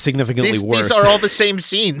 one is significantly worse. These are all the same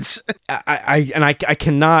scenes. I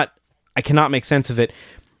cannot make sense of it.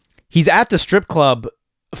 He's at the strip club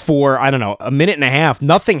for, I don't know, a minute and a half.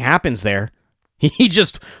 Nothing happens there. He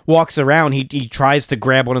just walks around. He tries to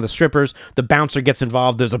grab one of the strippers. The bouncer gets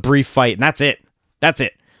involved. There's a brief fight, and that's it.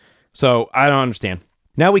 So I don't understand.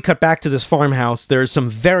 Now we cut back to this farmhouse. There's some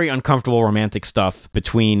very uncomfortable romantic stuff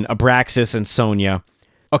between Abraxas and Sonia.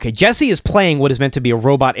 Okay, Jesse is playing what is meant to be a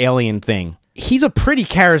robot alien thing. He's a pretty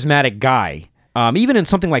charismatic guy. Even in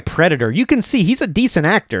something like Predator, you can see he's a decent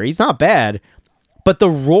actor. He's not bad. But the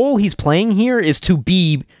role he's playing here is to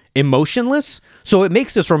be emotionless, so it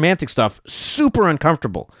makes this romantic stuff super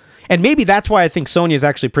uncomfortable. And maybe that's why I think Sonia is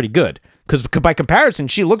actually pretty good, because by comparison,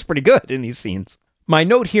 she looks pretty good in these scenes. My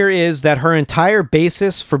note here is that her entire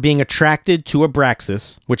basis for being attracted to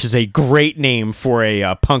Abraxas, which is a great name for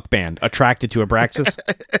a punk band, Attracted to Abraxas,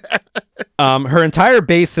 her entire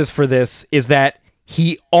basis for this is that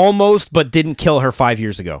he almost but didn't kill her 5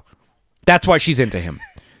 years ago. That's why she's into him.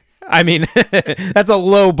 I mean, that's a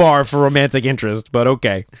low bar for romantic interest, but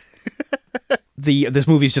okay. This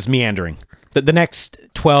movie's just meandering. The next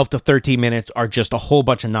 12 to 13 minutes are just a whole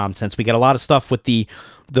bunch of nonsense. We get a lot of stuff with the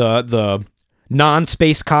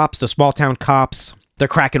non-space cops, the small town cops. They're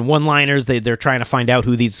cracking one-liners. They're trying to find out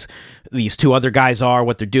who these two other guys are,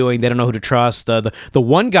 what they're doing. They don't know who to trust. The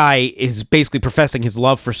one guy is basically professing his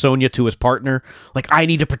love for Sonia to his partner. Like, I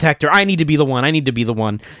need to protect her. I need to be the one. I need to be the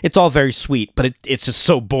one. It's all very sweet, but it's just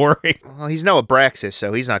so boring. Well, he's no Abraxas,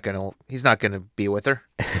 so he's not gonna be with her.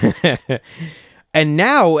 And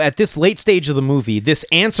now, at this late stage of the movie, this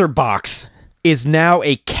answer box is now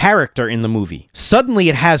a character in the movie. Suddenly,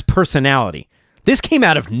 it has personality. This came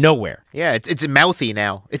out of nowhere. Yeah, it's mouthy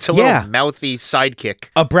now. It's a little mouthy sidekick.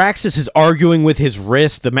 Abraxas is arguing with his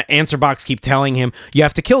wrist. The answer box keep telling him, you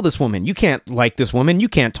have to kill this woman. You can't like this woman. You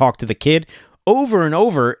can't talk to the kid. Over and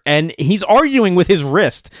over, and he's arguing with his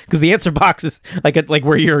wrist because the answer box is like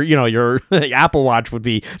where your Apple Watch would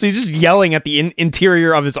be. So he's just yelling at the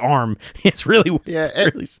interior of his arm. It's really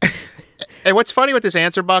really. And what's funny with this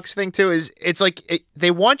answer box thing too is it's like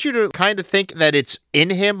they want you to kind of think that it's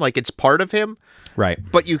in him, like it's part of him, right?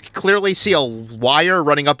 But you clearly see a wire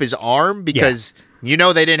running up his arm because they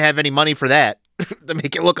didn't have any money for that. To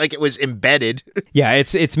make it look like it was embedded. Yeah,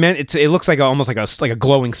 it looks like almost like a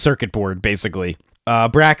glowing circuit board, basically.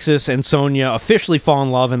 Abraxas and Sonia officially fall in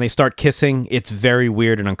love and they start kissing. It's very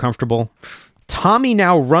weird and uncomfortable. Tommy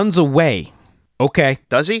now runs away. Okay.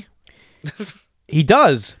 Does he? He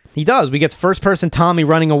does. We get first person Tommy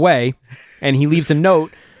running away, and he leaves a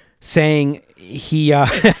note saying he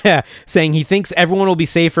thinks everyone will be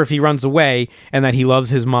safer if he runs away, and that he loves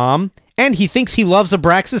his mom, and he thinks he loves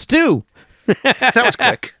Abraxas too. That was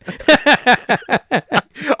quick.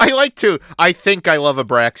 I like to. I think I love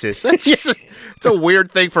Abraxas. It's a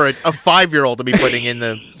weird thing for a 5-year-old to be putting in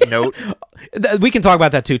the note. We can talk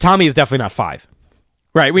about that too. Tommy is definitely not 5.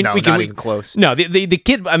 Right? Not even close. No, the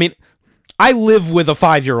kid. I mean, I live with a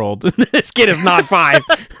 5-year-old. This kid is not 5.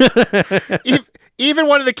 Even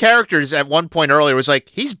one of the characters at one point earlier was like,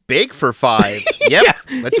 he's big for 5. Yep,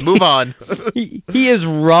 let's move on. He is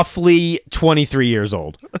roughly 23 years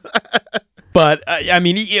old. But, I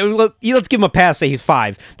mean, let's give him a pass, say he's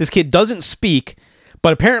 5. This kid doesn't speak,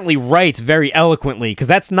 but apparently writes very eloquently, because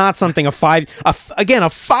that's not something a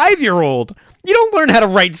 5-year-old. You don't learn how to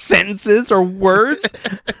write sentences or words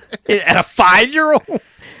at a 5-year-old.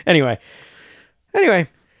 Anyway,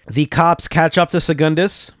 the cops catch up to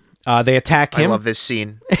Secundus. They attack him. I love this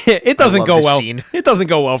scene. It doesn't go well. It doesn't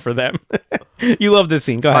go well for them. You love this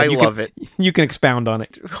scene. Go ahead. I love it. You can expound on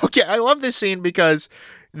it. Okay, I love this scene because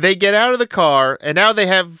they get out of the car and now they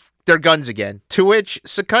have their guns again. To which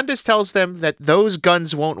Secundus tells them that those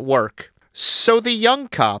guns won't work. So the young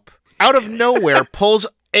cop, out of nowhere, pulls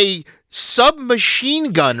a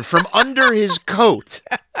submachine gun from under his coat.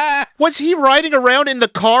 Was he riding around in the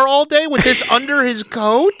car all day with this under his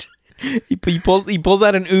coat? He pulls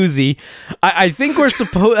out an Uzi. I think we're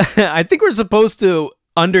supposed to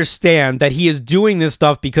understand that he is doing this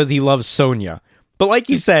stuff because he loves Sonia. But like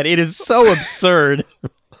you said, it is so absurd.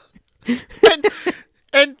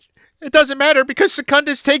 And It doesn't matter because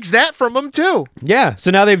Secundus takes that from him too. Yeah, so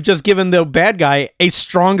now they've just given the bad guy a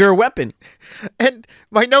stronger weapon. And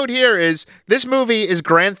my note here is this movie is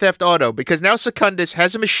Grand Theft Auto because now Secundus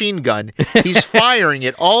has a machine gun. He's firing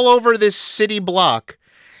it all over this city block.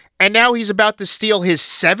 And now he's about to steal his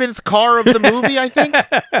 7th car of the movie, I think.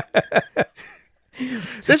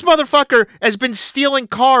 This motherfucker has been stealing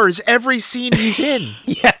cars every scene he's in.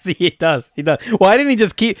 Yes, he does. He does. Why didn't he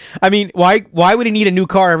just keep... I mean, why would he need a new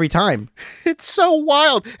car every time? It's so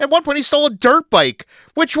wild. At one point, he stole a dirt bike,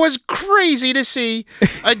 which was crazy to see.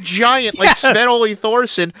 A giant like Sven Ole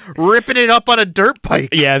Thorsen ripping it up on a dirt bike.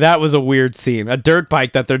 Yeah, that was a weird scene. A dirt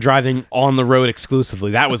bike that they're driving on the road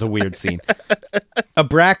exclusively. That was a weird scene.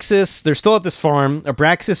 Abraxas, they're still at this farm.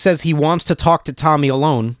 Abraxas says he wants to talk to Tommy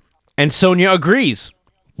alone. And Sonia agrees.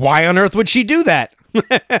 Why on earth would she do that?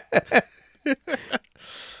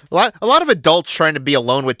 A lot of adults trying to be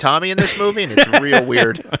alone with Tommy in this movie, and it's real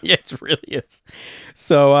weird. Yeah, it really is.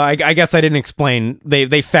 So I guess I didn't explain.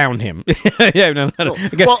 They found him. Yeah, no,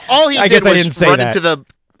 well, all he did was run into the...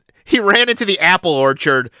 He ran into the apple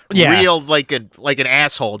orchard, real like an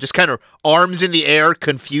asshole, just kind of arms in the air,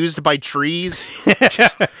 confused by trees.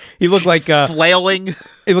 Just he looked like flailing.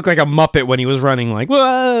 He looked like a Muppet when he was running, like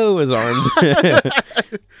whoa, his arms.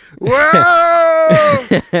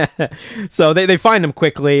 Whoa! So they find him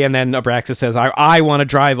quickly, and then Abraxas says, "I want to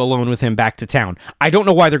drive alone with him back to town." I don't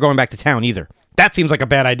know why they're going back to town either. That seems like a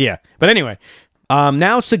bad idea. But anyway,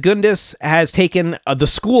 now Secundus has taken the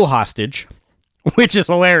school hostage. Which is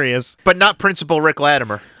hilarious. But not Principal Rick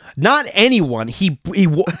Latimer. Not anyone. He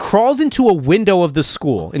crawls into a window of the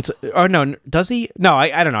school. Or no, does he? No,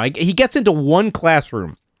 I don't know. He gets into one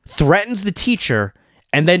classroom, threatens the teacher,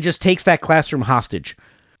 and then just takes that classroom hostage.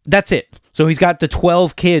 That's it. So he's got the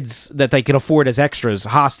 12 kids that they can afford as extras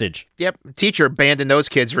hostage. Yep. Teacher abandoned those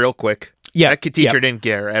kids real quick. Yeah. That teacher didn't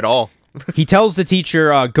care at all. He tells the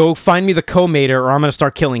teacher, go find me the co-mater or I'm going to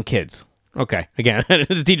start killing kids. Okay, again,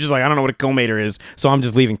 his teacher's like, I don't know what a co-mater is, so I'm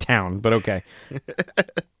just leaving town, but okay.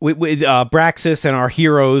 with Braxis and our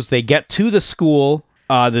heroes, they get to the school.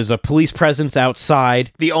 There's a police presence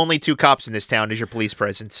outside. The only 2 cops in this town is your police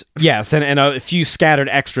presence. Yes, and a few scattered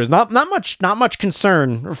extras. Not much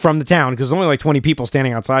concern from the town, because there's only like 20 people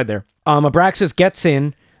standing outside there. Abraxas gets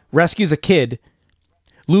in, rescues a kid,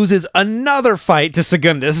 loses another fight to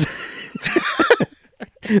Secundus.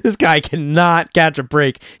 This guy cannot catch a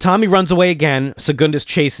break. Tommy runs away again. Secundus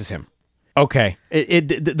chases him. Okay.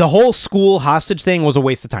 The whole school hostage thing was a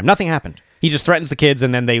waste of time. Nothing happened. He just threatens the kids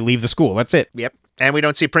and then they leave the school. That's it. Yep. And we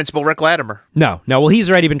don't see Principal Rick Latimer. No. Well, he's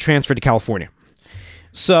already been transferred to California.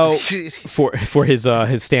 So for his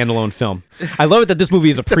standalone film. I love it that this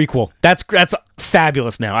movie is a prequel. That's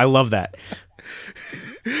fabulous now. I love that.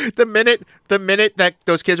 The minute that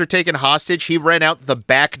those kids were taken hostage, he ran out the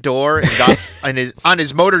back door and got on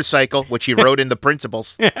his motorcycle, which he rode in the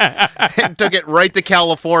principals, and took it right to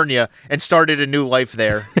California and started a new life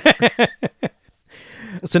there.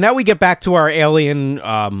 So now we get back to our alien,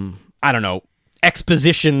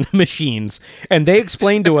 exposition machines, and they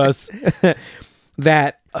explain to us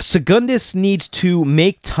that Secundus needs to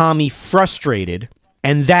make Tommy frustrated.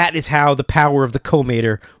 And that is how the power of the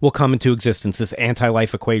co-mater will come into existence, this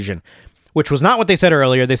anti-life equation, which was not what they said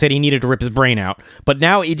earlier. They said he needed to rip his brain out. But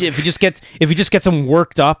now if he just gets him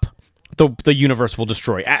worked up, the universe will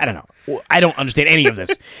destroy. I don't know. I don't understand any of this.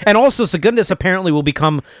 And also, Secundus apparently will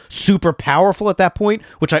become super powerful at that point,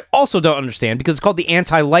 which I also don't understand because it's called the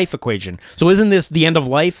anti-life equation. So isn't this the end of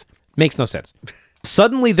life? Makes no sense.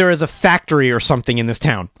 Suddenly there is a factory or something in this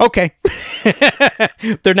town. Okay.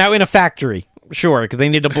 They're now in a factory. Sure, because they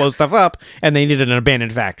need to blow stuff up, and they needed an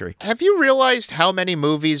abandoned factory. Have you realized how many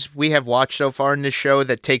movies we have watched so far in this show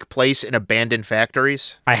that take place in abandoned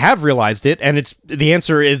factories? I have realized it, and the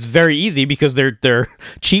answer is very easy because they're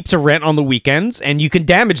cheap to rent on the weekends, and you can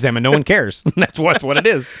damage them, and no one cares. That's what it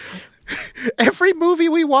is. Every movie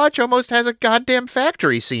we watch almost has a goddamn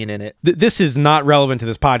factory scene in it. This is not relevant to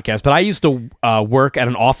this podcast, but I used to work at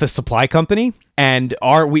an office supply company, and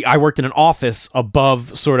I worked in an office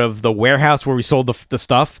above sort of the warehouse where we sold the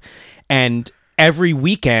stuff, and every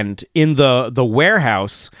weekend in the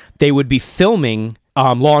warehouse, they would be filming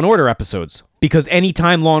Law and Order episodes. Because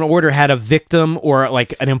anytime Law & Order had a victim or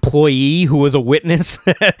like an employee who was a witness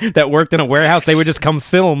that worked in a warehouse, they would just come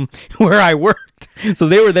film where I worked. So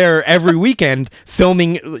they were there every weekend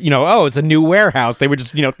filming, it's a new warehouse. They would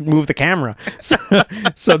just, move the camera.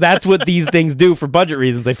 So that's what these things do for budget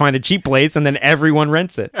reasons. They find a cheap place and then everyone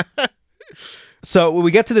rents it. So when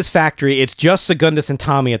we get to this factory, it's just Secundus and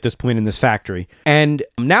Tommy at this point in this factory. And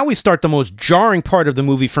now we start the most jarring part of the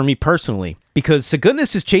movie for me personally. Because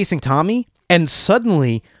Secundus is chasing Tommy, and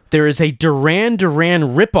suddenly there is a Duran Duran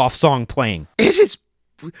ripoff song playing.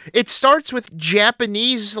 It starts with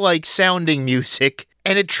Japanese like sounding music,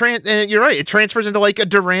 and and you're right, it transfers into like a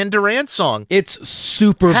Duran Duran song. It's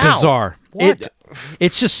super bizarre. What?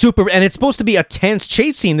 It's just super, and it's supposed to be a tense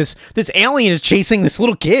chase scene. This alien is chasing this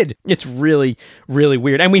little kid. It's really, really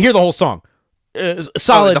weird. And we hear the whole song.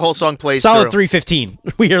 Solid. The whole song plays solid through.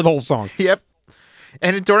 3:15. We hear the whole song. Yep.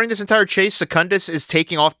 And during this entire chase, Secundus is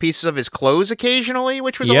taking off pieces of his clothes occasionally,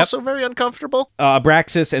 which was also very uncomfortable.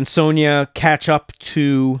 Abraxas and Sonya catch up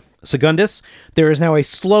to Secundus. There is now a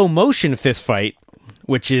slow motion fist fight,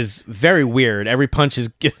 which is very weird. Every punch is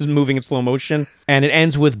moving in slow motion, and it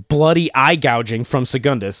ends with bloody eye gouging from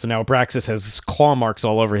Secundus. So now Abraxas has claw marks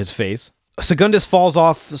all over his face. Secundus falls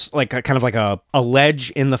off like a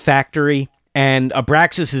ledge in the factory, and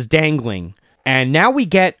Abraxas is dangling. And now we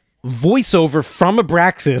get voiceover from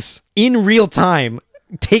Abraxas in real time,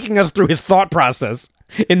 taking us through his thought process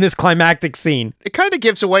in this climactic scene. It kind of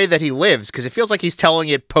gives away that he lives, because it feels like he's telling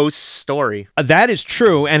it post-story. That is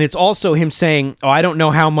true, and it's also him saying, I don't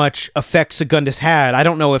know how much effect Secundus had. I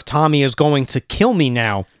don't know if Tommy is going to kill me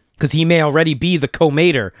now, because he may already be the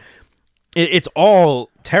co-mater. It's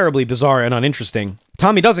all terribly bizarre and uninteresting.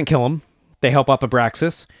 Tommy doesn't kill him. They help up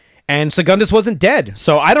Abraxas. And Secundus wasn't dead,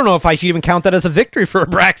 so I don't know if I should even count that as a victory for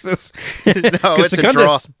Abraxas. No, it's Secundus, a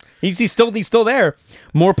draw. He's still there.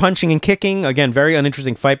 More punching and kicking. Again, very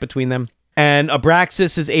uninteresting fight between them. And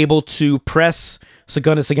Abraxas is able to press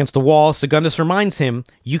Secundus against the wall. Secundus reminds him,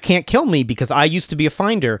 you can't kill me because I used to be a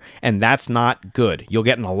finder, and that's not good. You'll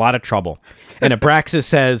get in a lot of trouble. And Abraxas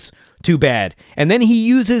says, too bad. And then he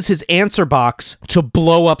uses his answer box to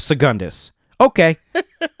blow up Secundus. Okay.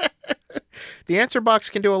 The answer box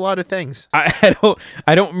can do a lot of things. I don't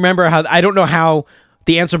know how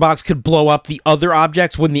the answer box could blow up the other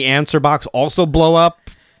objects when the answer box also blow up.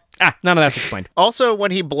 None of that's explained. Also,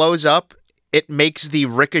 when he blows up, it makes the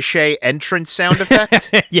ricochet entrance sound effect.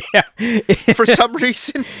 Yeah. For some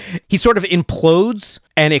reason. He sort of implodes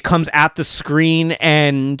and it comes at the screen,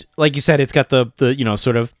 and like you said, it's got the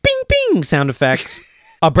sort of bing bing sound effects.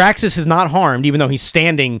 Abraxas is not harmed, even though he's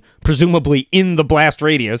standing presumably in the blast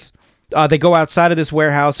radius. They go outside of this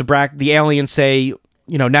warehouse. The aliens say,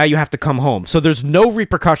 now you have to come home. So there's no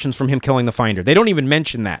repercussions from him killing the Finder. They don't even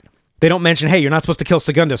mention that. They don't mention, hey, you're not supposed to kill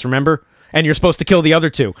Secundus, remember? And you're supposed to kill the other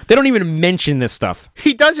two. They don't even mention this stuff.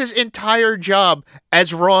 He does his entire job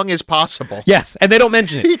as wrong as possible. Yes, and they don't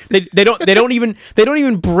mention it. They don't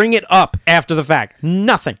even bring it up after the fact.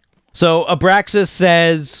 Nothing. So Abraxas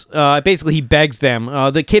says, basically he begs them,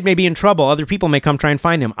 the kid may be in trouble. Other people may come try and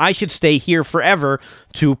find him. I should stay here forever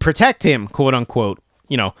to protect him, quote unquote.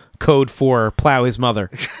 Code for plow his mother.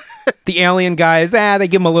 The alien guys, they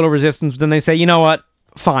give him a little resistance. Then they say, you know what?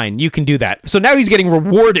 Fine, you can do that. So now he's getting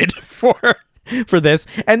rewarded for this.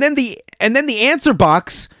 And then the answer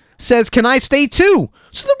box says, can I stay too?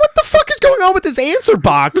 So then what the fuck is going on with this answer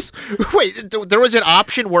box? Wait, there was an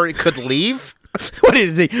option where it could leave? What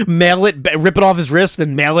is he? Rip it off his wrist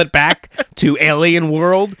and mail it back to Alien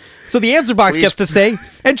World? So the answer box gets to stay,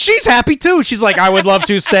 and she's happy too. She's like, I would love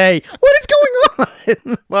to stay. What is going on?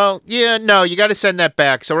 Well, yeah, no, you got to send that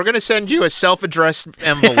back. So we're going to send you a self-addressed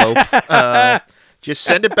envelope. Just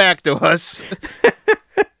send it back to us.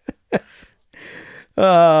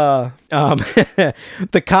 The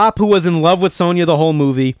cop who was in love with Sonya the whole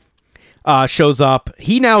movie shows up.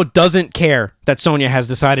 He now doesn't care that Sonya has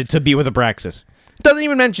decided to be with Abraxas. Doesn't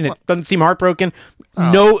even mention it. Doesn't seem heartbroken.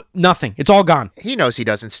 No, nothing. It's all gone. He knows he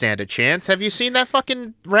doesn't stand a chance. Have you seen that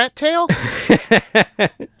fucking rat tail?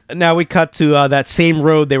 Now we cut to that same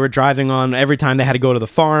road they were driving on every time they had to go to the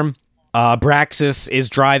farm. Abraxas is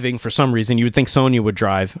driving for some reason. You would think Sonya would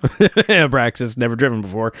drive. Abraxas, never driven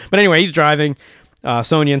before. But anyway, he's driving.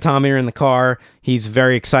 Sonya and Tommy are in the car. He's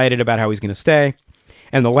very excited about how he's going to stay.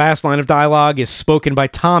 And the last line of dialogue is spoken by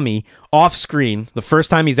Tommy off screen. The first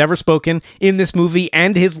time he's ever spoken in this movie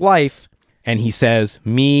and his life. And he says,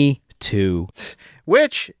 me too.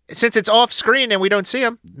 Which, since it's off screen and we don't see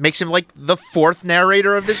him, makes him like the fourth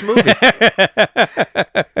narrator of this movie.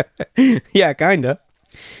 Yeah, kinda.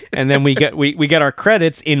 And then we get our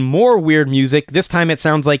credits in more weird music. This time it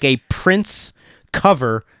sounds like a Prince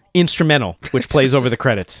cover instrumental, which plays over the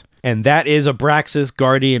credits. And that is Abraxas,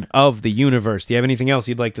 Guardian of the Universe. Do you have anything else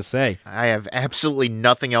you'd like to say? I have absolutely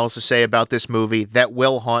nothing else to say about this movie. That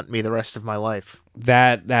will haunt me the rest of my life.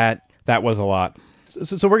 That was a lot.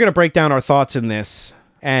 So we're going to break down our thoughts in this.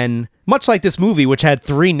 And much like this movie, which had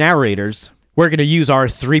 3 narrators, we're going to use our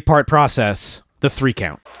 3-part process, the 3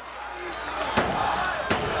 count.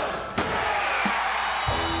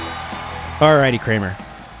 Alrighty, Kramer.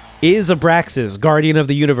 Is Abraxas, Guardian of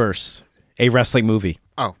the Universe, a wrestling movie?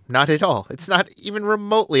 Oh, not at all. It's not even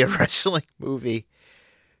remotely a wrestling movie.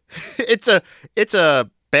 It's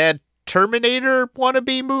a bad Terminator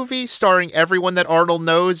wannabe movie starring everyone that Arnold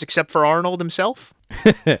knows except for Arnold himself.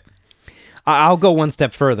 I'll go one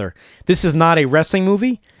step further. This is not a wrestling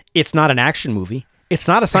movie. It's not an action movie. It's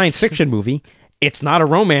not a science fiction movie. It's not a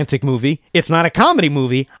romantic movie. It's not a comedy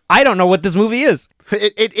movie. I don't know what this movie is.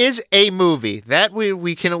 It is a movie. That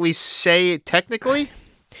we can at least say technically.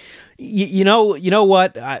 You know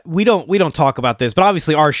what? We don't talk about this, but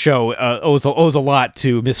obviously our show owes a lot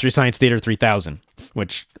to Mystery Science Theater 3000,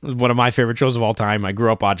 which is one of my favorite shows of all time. I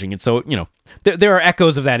grew up watching it, so there are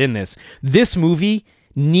echoes of that in this. This movie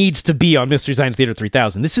needs to be on Mystery Science Theater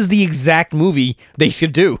 3000. This is the exact movie they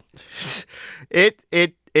should do.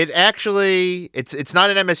 It actually it's not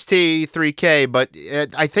an MST 3K, but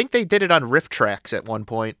I think they did it on Riff Tracks at one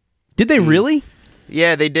point. Did they really?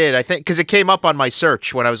 Yeah, they did. I think because it came up on my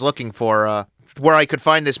search when I was looking for where I could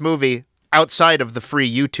find this movie outside of the free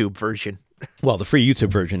YouTube version. Well, the free YouTube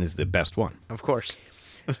version is the best one, of course.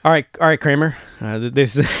 All right, Kramer.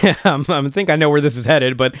 This I think I know where this is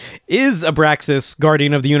headed, but is Abraxas,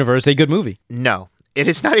 Guardian of the Universe, a good movie? No, it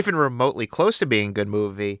is not even remotely close to being a good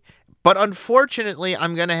movie. But unfortunately,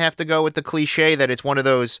 I'm going to have to go with the cliche that it's one of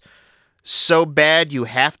those so bad you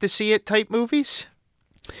have to see it type movies.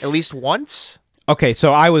 At least once. Okay,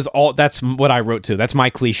 so that's what I wrote too. That's my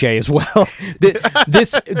cliche as well.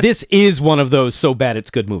 This is one of those so bad it's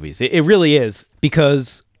good movies. It really is,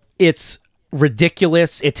 because it's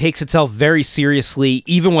ridiculous. It takes itself very seriously,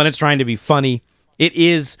 even when it's trying to be funny. It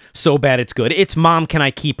is so bad it's good. It's Mom, Can I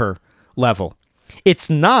Keep Her level. It's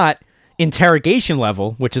not Interrogation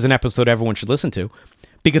level, which is an episode everyone should listen to,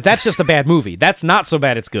 because that's just a bad movie. That's not so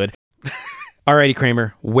bad it's good. Alrighty,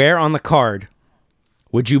 Kramer, where on the card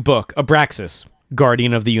would you book Abraxas,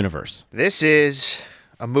 Guardian of the Universe? This is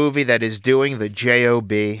a movie that is doing the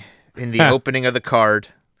J.O.B. in the opening of the card.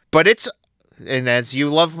 But and as you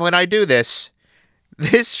love when I do this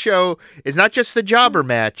show is not just the jobber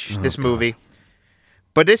match, movie,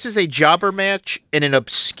 but this is a jobber match in an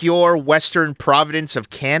obscure western province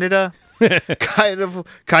of Canada. kind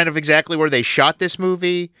of exactly where they shot this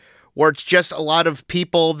movie, where it's just a lot of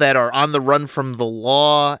people that are on the run from the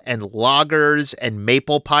law and loggers and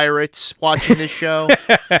maple pirates watching this show.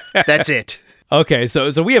 That's it. Okay,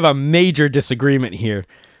 so we have a major disagreement here.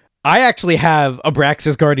 I actually have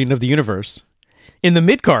Abraxas, Guardian of the Universe in the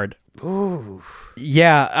mid-card. Ooh.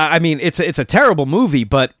 Yeah, I mean, it's a terrible movie,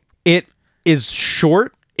 but it is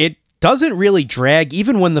short. It doesn't really drag,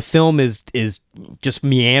 even when the film is just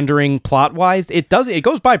meandering plot-wise. It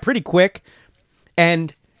goes by pretty quick,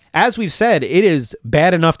 and as we've said, it is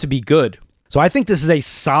bad enough to be good. So I think this is a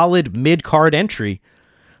solid mid-card entry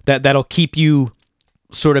that'll keep you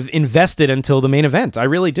sort of invested until the main event. I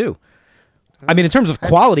really do. I mean, in terms of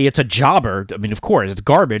quality, it's a jobber. I mean, of course, it's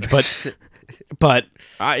garbage, but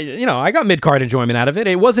I got mid-card enjoyment out of it.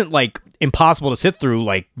 It wasn't like impossible to sit through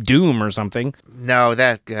like Doom or something. No,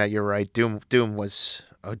 you're right. Doom was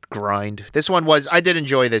a grind. This one was. I did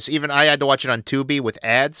enjoy this. Even I had to watch it on Tubi with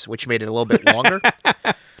ads, which made it a little bit longer.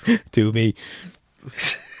 Tubi.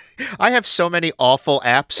 I have so many awful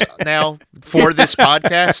apps now for this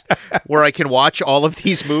podcast where I can watch all of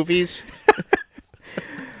these movies.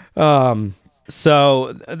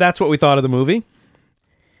 So that's what we thought of the movie.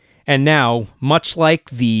 And now, much like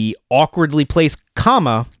the awkwardly placed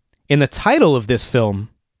comma in the title of this film,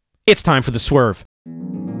 it's time for the swerve.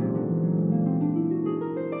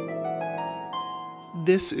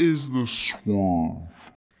 This is the swerve.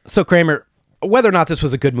 So, Kramer, whether or not this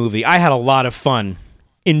was a good movie, I had a lot of fun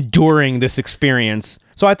enduring this experience.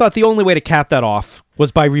 So I thought the only way to cap that off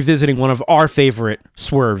was by revisiting one of our favorite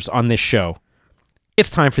swerves on this show.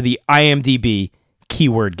 It's time for the IMDb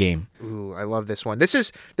keyword game. Ooh, I love this one. This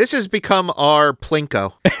has become our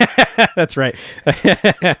Plinko. That's right.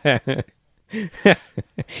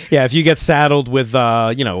 Yeah, if you get saddled with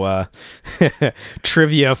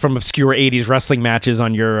trivia from obscure 80s wrestling matches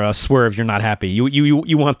on your swerve, you're not happy.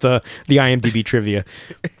 You want the IMDb trivia.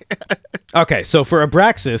 Okay, so for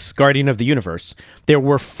Abraxas, Guardian of the Universe, there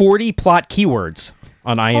were 40 plot keywords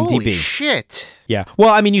on IMDb. Holy shit. Yeah. Well,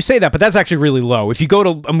 I mean, you say that, but that's actually really low. If you go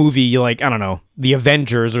to a movie like, I don't know, The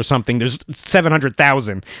Avengers or something, there's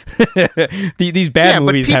 700,000. These bad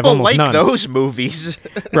movies have almost none. But people like those movies.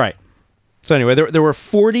 Right. So anyway, there were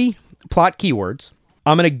 40 plot keywords.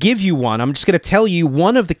 I'm going to give you one. I'm just going to tell you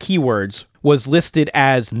one of the keywords was listed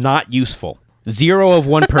as not useful. 0 of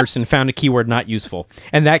 1 person found a keyword not useful.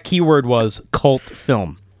 And that keyword was cult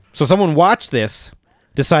film. So someone watched this,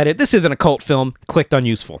 decided this isn't a cult film, clicked on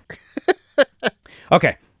useful.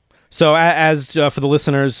 Okay. So as for the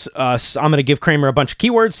listeners, I'm going to give Kramer a bunch of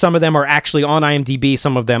keywords. Some of them are actually on IMDb.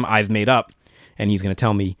 Some of them I've made up. And he's going to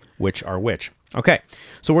tell me which are which. Okay,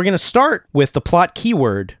 so we're going to start with the plot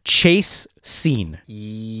keyword, chase scene.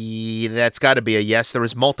 That's got to be a yes. There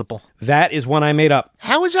was multiple. That is one I made up.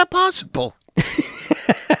 How is that possible?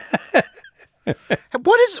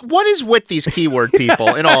 What is with these keyword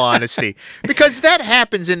people, in all honesty? Because that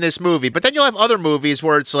happens in this movie, but then you'll have other movies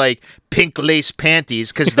where it's like pink lace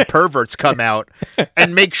panties because the perverts come out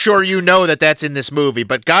and make sure you know that that's in this movie.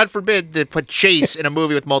 But God forbid to put chase in a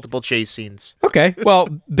movie with multiple chase scenes. Okay, well,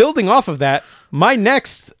 building off of that, my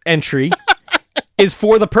next entry is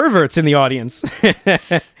for the perverts in the audience.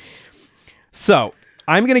 So,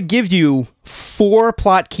 I'm going to give you 4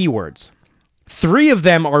 plot keywords. 3 of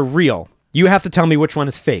them are real. You have to tell me which one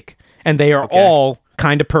is fake. And they are all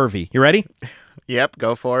kind of pervy. You ready? Yep,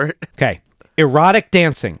 go for it. Okay. Erotic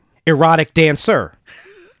dancing. Erotic dancer.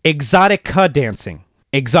 Exotica dancing.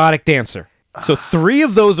 Exotic dancer. So 3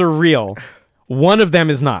 of those are real. 1 of them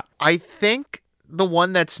is not. I think the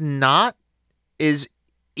one that's not is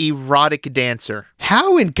erotic dancer.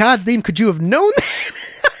 How in God's name could you have known that?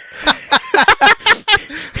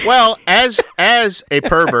 Well, as a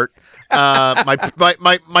pervert,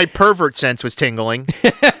 my pervert sense was tingling.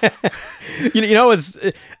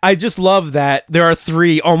 I just love that there are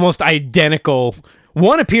 3 almost identical.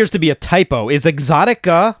 One appears to be a typo. Is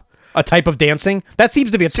exotica a type of dancing? That seems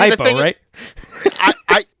to be a typo, right?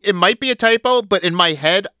 It might be a typo, but in my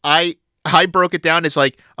head, I broke it down as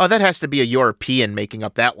like, oh, that has to be a European making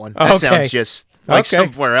up that one. That sounds just like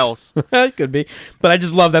somewhere else. It could be, but I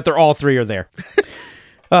just love that all 3 are there.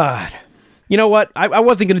 You know what? I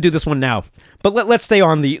wasn't going to do this one now, but let's stay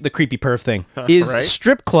on the creepy perv thing. Is right.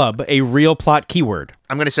 Strip club a real plot keyword?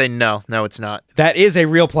 I'm going to say no. No, it's not. That is a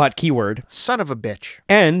real plot keyword. Son of a bitch.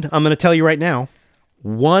 And I'm going to tell you right now,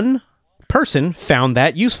 1 person found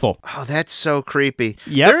that useful. Oh, that's so creepy.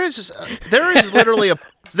 Yep. There is literally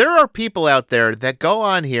there are people out there that go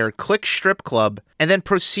on here, click strip club, and then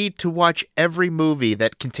proceed to watch every movie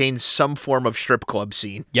that contains some form of strip club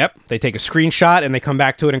scene. Yep. They take a screenshot and they come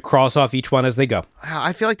back to it and cross off each one as they go.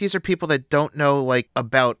 I feel like these are people that don't know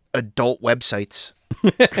about adult websites.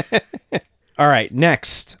 All right.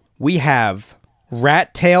 Next, we have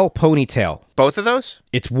rat tail ponytail. Both of those?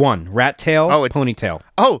 It's 1. Rat tail ponytail.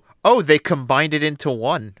 Oh, they combined it into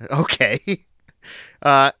 1. Okay.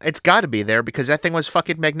 It's got to be there because that thing was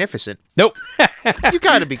fucking magnificent. Nope. You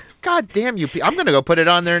got to be. God damn you. I'm going to go put it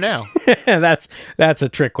on there now. That's a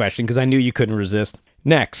trick question because I knew you couldn't resist.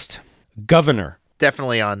 Next, governor.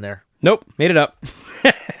 Definitely on there. Nope. Made it up.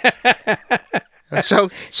 So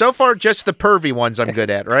far, just the pervy ones I'm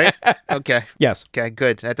good at, right? Okay. Yes. Okay,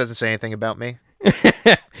 good. That doesn't say anything about me.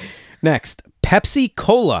 Next, Pepsi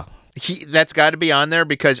Cola. That's got to be on there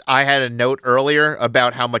because I had a note earlier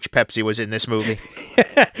about how much Pepsi was in this movie.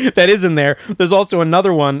 That is in there. There's also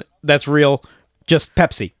another one that's real, just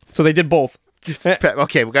Pepsi. So they did both.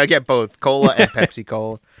 Okay, we got to get both. Cola and Pepsi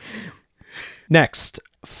Cola. Next,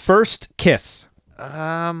 first kiss.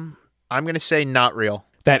 I'm going to say not real.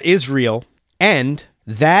 That is real. And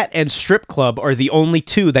that and strip club are the only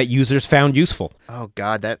 2 that users found useful. Oh,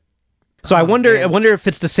 God, that... So I wonder man. if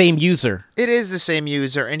it's the same user. It is the same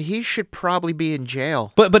user, and he should probably be in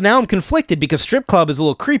jail. But now I'm conflicted because strip club is a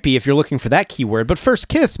little creepy if you're looking for that keyword. But first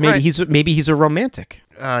kiss, maybe he's a romantic.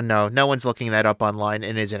 No one's looking that up online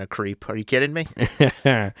and isn't a creep. Are you kidding me?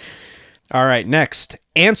 All right, next,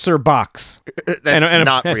 answer box. That's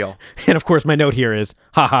not real. And of course, my note here is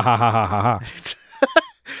ha ha ha ha ha ha ha.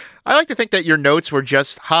 I like to think that your notes were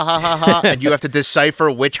just ha ha ha ha, and you have to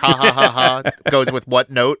decipher which ha ha ha ha goes with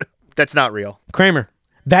what note. That's not real. Kramer,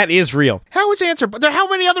 that is real. How is answer? How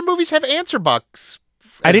many other movies have answer box?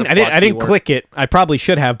 I didn't click it. I probably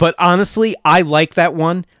should have, but honestly, I like that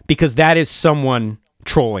one because that is someone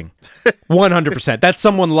trolling. 100%. That's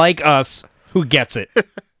someone like us who gets it.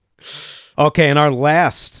 Okay, and our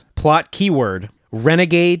last plot keyword,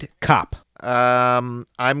 renegade cop. I'm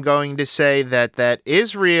going to say that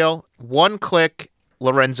is real. 1 click,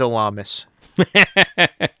 Lorenzo Lamas.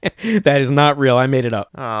 That is not real. I made it up.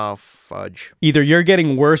 Oh, fudge. Either you're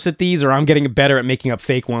getting worse at these or I'm getting better at making up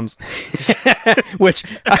fake ones. Which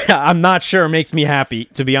I'm not sure makes me happy,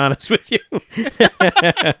 to be honest with you.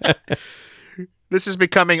 This is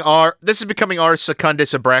becoming our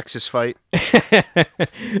Secundus Abraxas fight.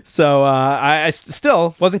 So I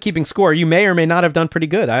still wasn't keeping score. You may or may not have done pretty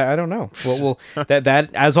good. I don't know. Well,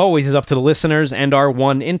 that as always is up to the listeners and our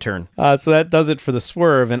 1 intern. So that does it for the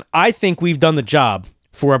swerve, and I think we've done the job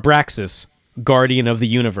for Abraxas guardian of the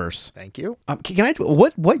universe. Thank you. Can I?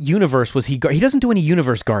 What universe was he? He doesn't do any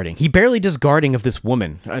universe guarding. He barely does guarding of this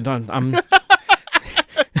woman. I'm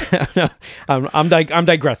I'm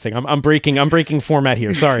digressing. I'm breaking format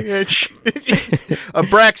here. Sorry.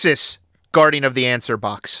 Abraxas, guardian of the answer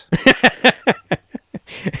box.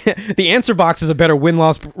 The answer box is a better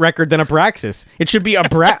win-loss record than Abraxas. It should be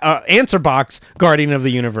answer box, guardian of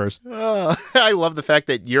the universe. I love the fact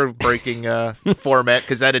that you're breaking format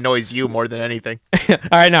because that annoys you more than anything. All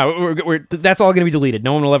right, now that's all going to be deleted.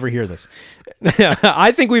 No one will ever hear this.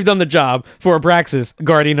 I think we've done the job for Abraxas,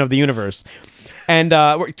 guardian of the universe. And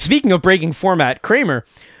speaking of breaking format, Kramer,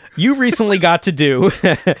 you recently got to do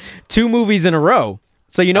 2 movies in a row.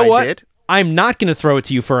 So you know what? Did. I'm not going to throw it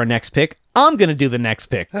to you for our next pick. I'm going to do the next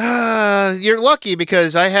pick. You're lucky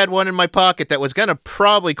because I had one in my pocket that was going to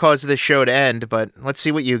probably cause this show to end, but let's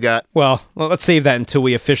see what you got. Well, let's save that until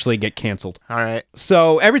we officially get canceled. All right.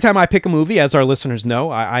 So every time I pick a movie, as our listeners know,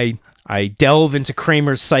 I delve into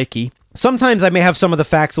Kramer's psyche. Sometimes I may have some of the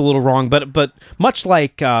facts a little wrong, but much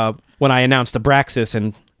like when I announced Abraxas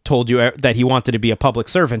and told you that he wanted to be a public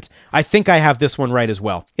servant, I think I have this one right as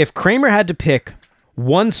well. If Kramer had to pick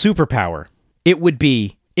one superpower, it would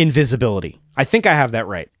be invisibility. I think I have that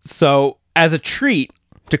right. So, as a treat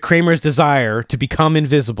to Kramer's desire to become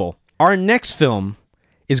invisible, our next film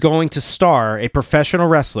is going to star a professional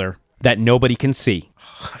wrestler that nobody can see.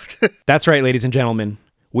 That's right, ladies and gentlemen.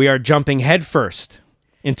 We are jumping headfirst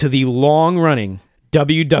into the long-running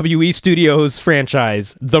WWE Studios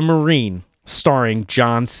franchise, The Marine, starring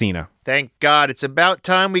John Cena. Thank God. It's about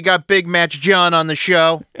time we got Big Match John on the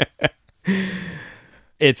show.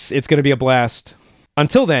 It's going to be a blast.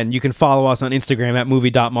 Until then, you can follow us on Instagram at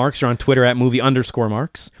movie.marks or on Twitter at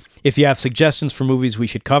movie_marks. If you have suggestions for movies we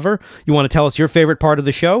should cover, you want to tell us your favorite part of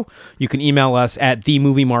the show, you can email us at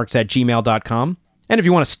themoviemarks@gmail.com. And if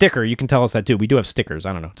you want a sticker, you can tell us that too. We do have stickers.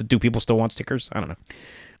 I don't know. Do people still want stickers? I don't know.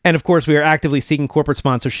 And of course, we are actively seeking corporate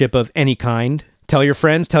sponsorship of any kind. Tell your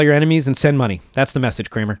friends, tell your enemies, and send money. That's the message,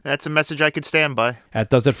 Kramer. That's a message I could stand by. That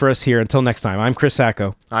does it for us here. Until next time, I'm Chris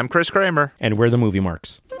Sacco. I'm Chris Kramer. And we're the Movie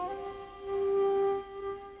Marks.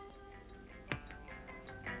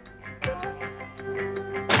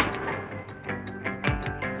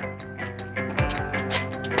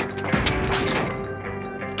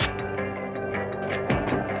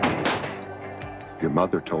 Your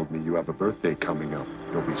mother told me you have a birthday coming up.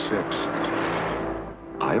 You'll be 6.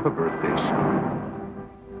 I have a birthday soon.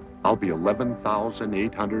 I'll be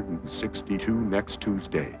 11,862 next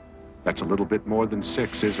Tuesday. That's a little bit more than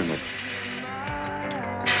 6, isn't it?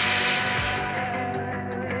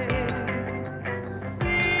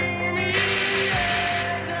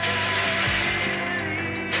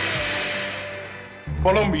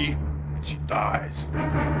 Follow me. She dies.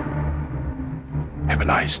 Have a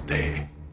nice day.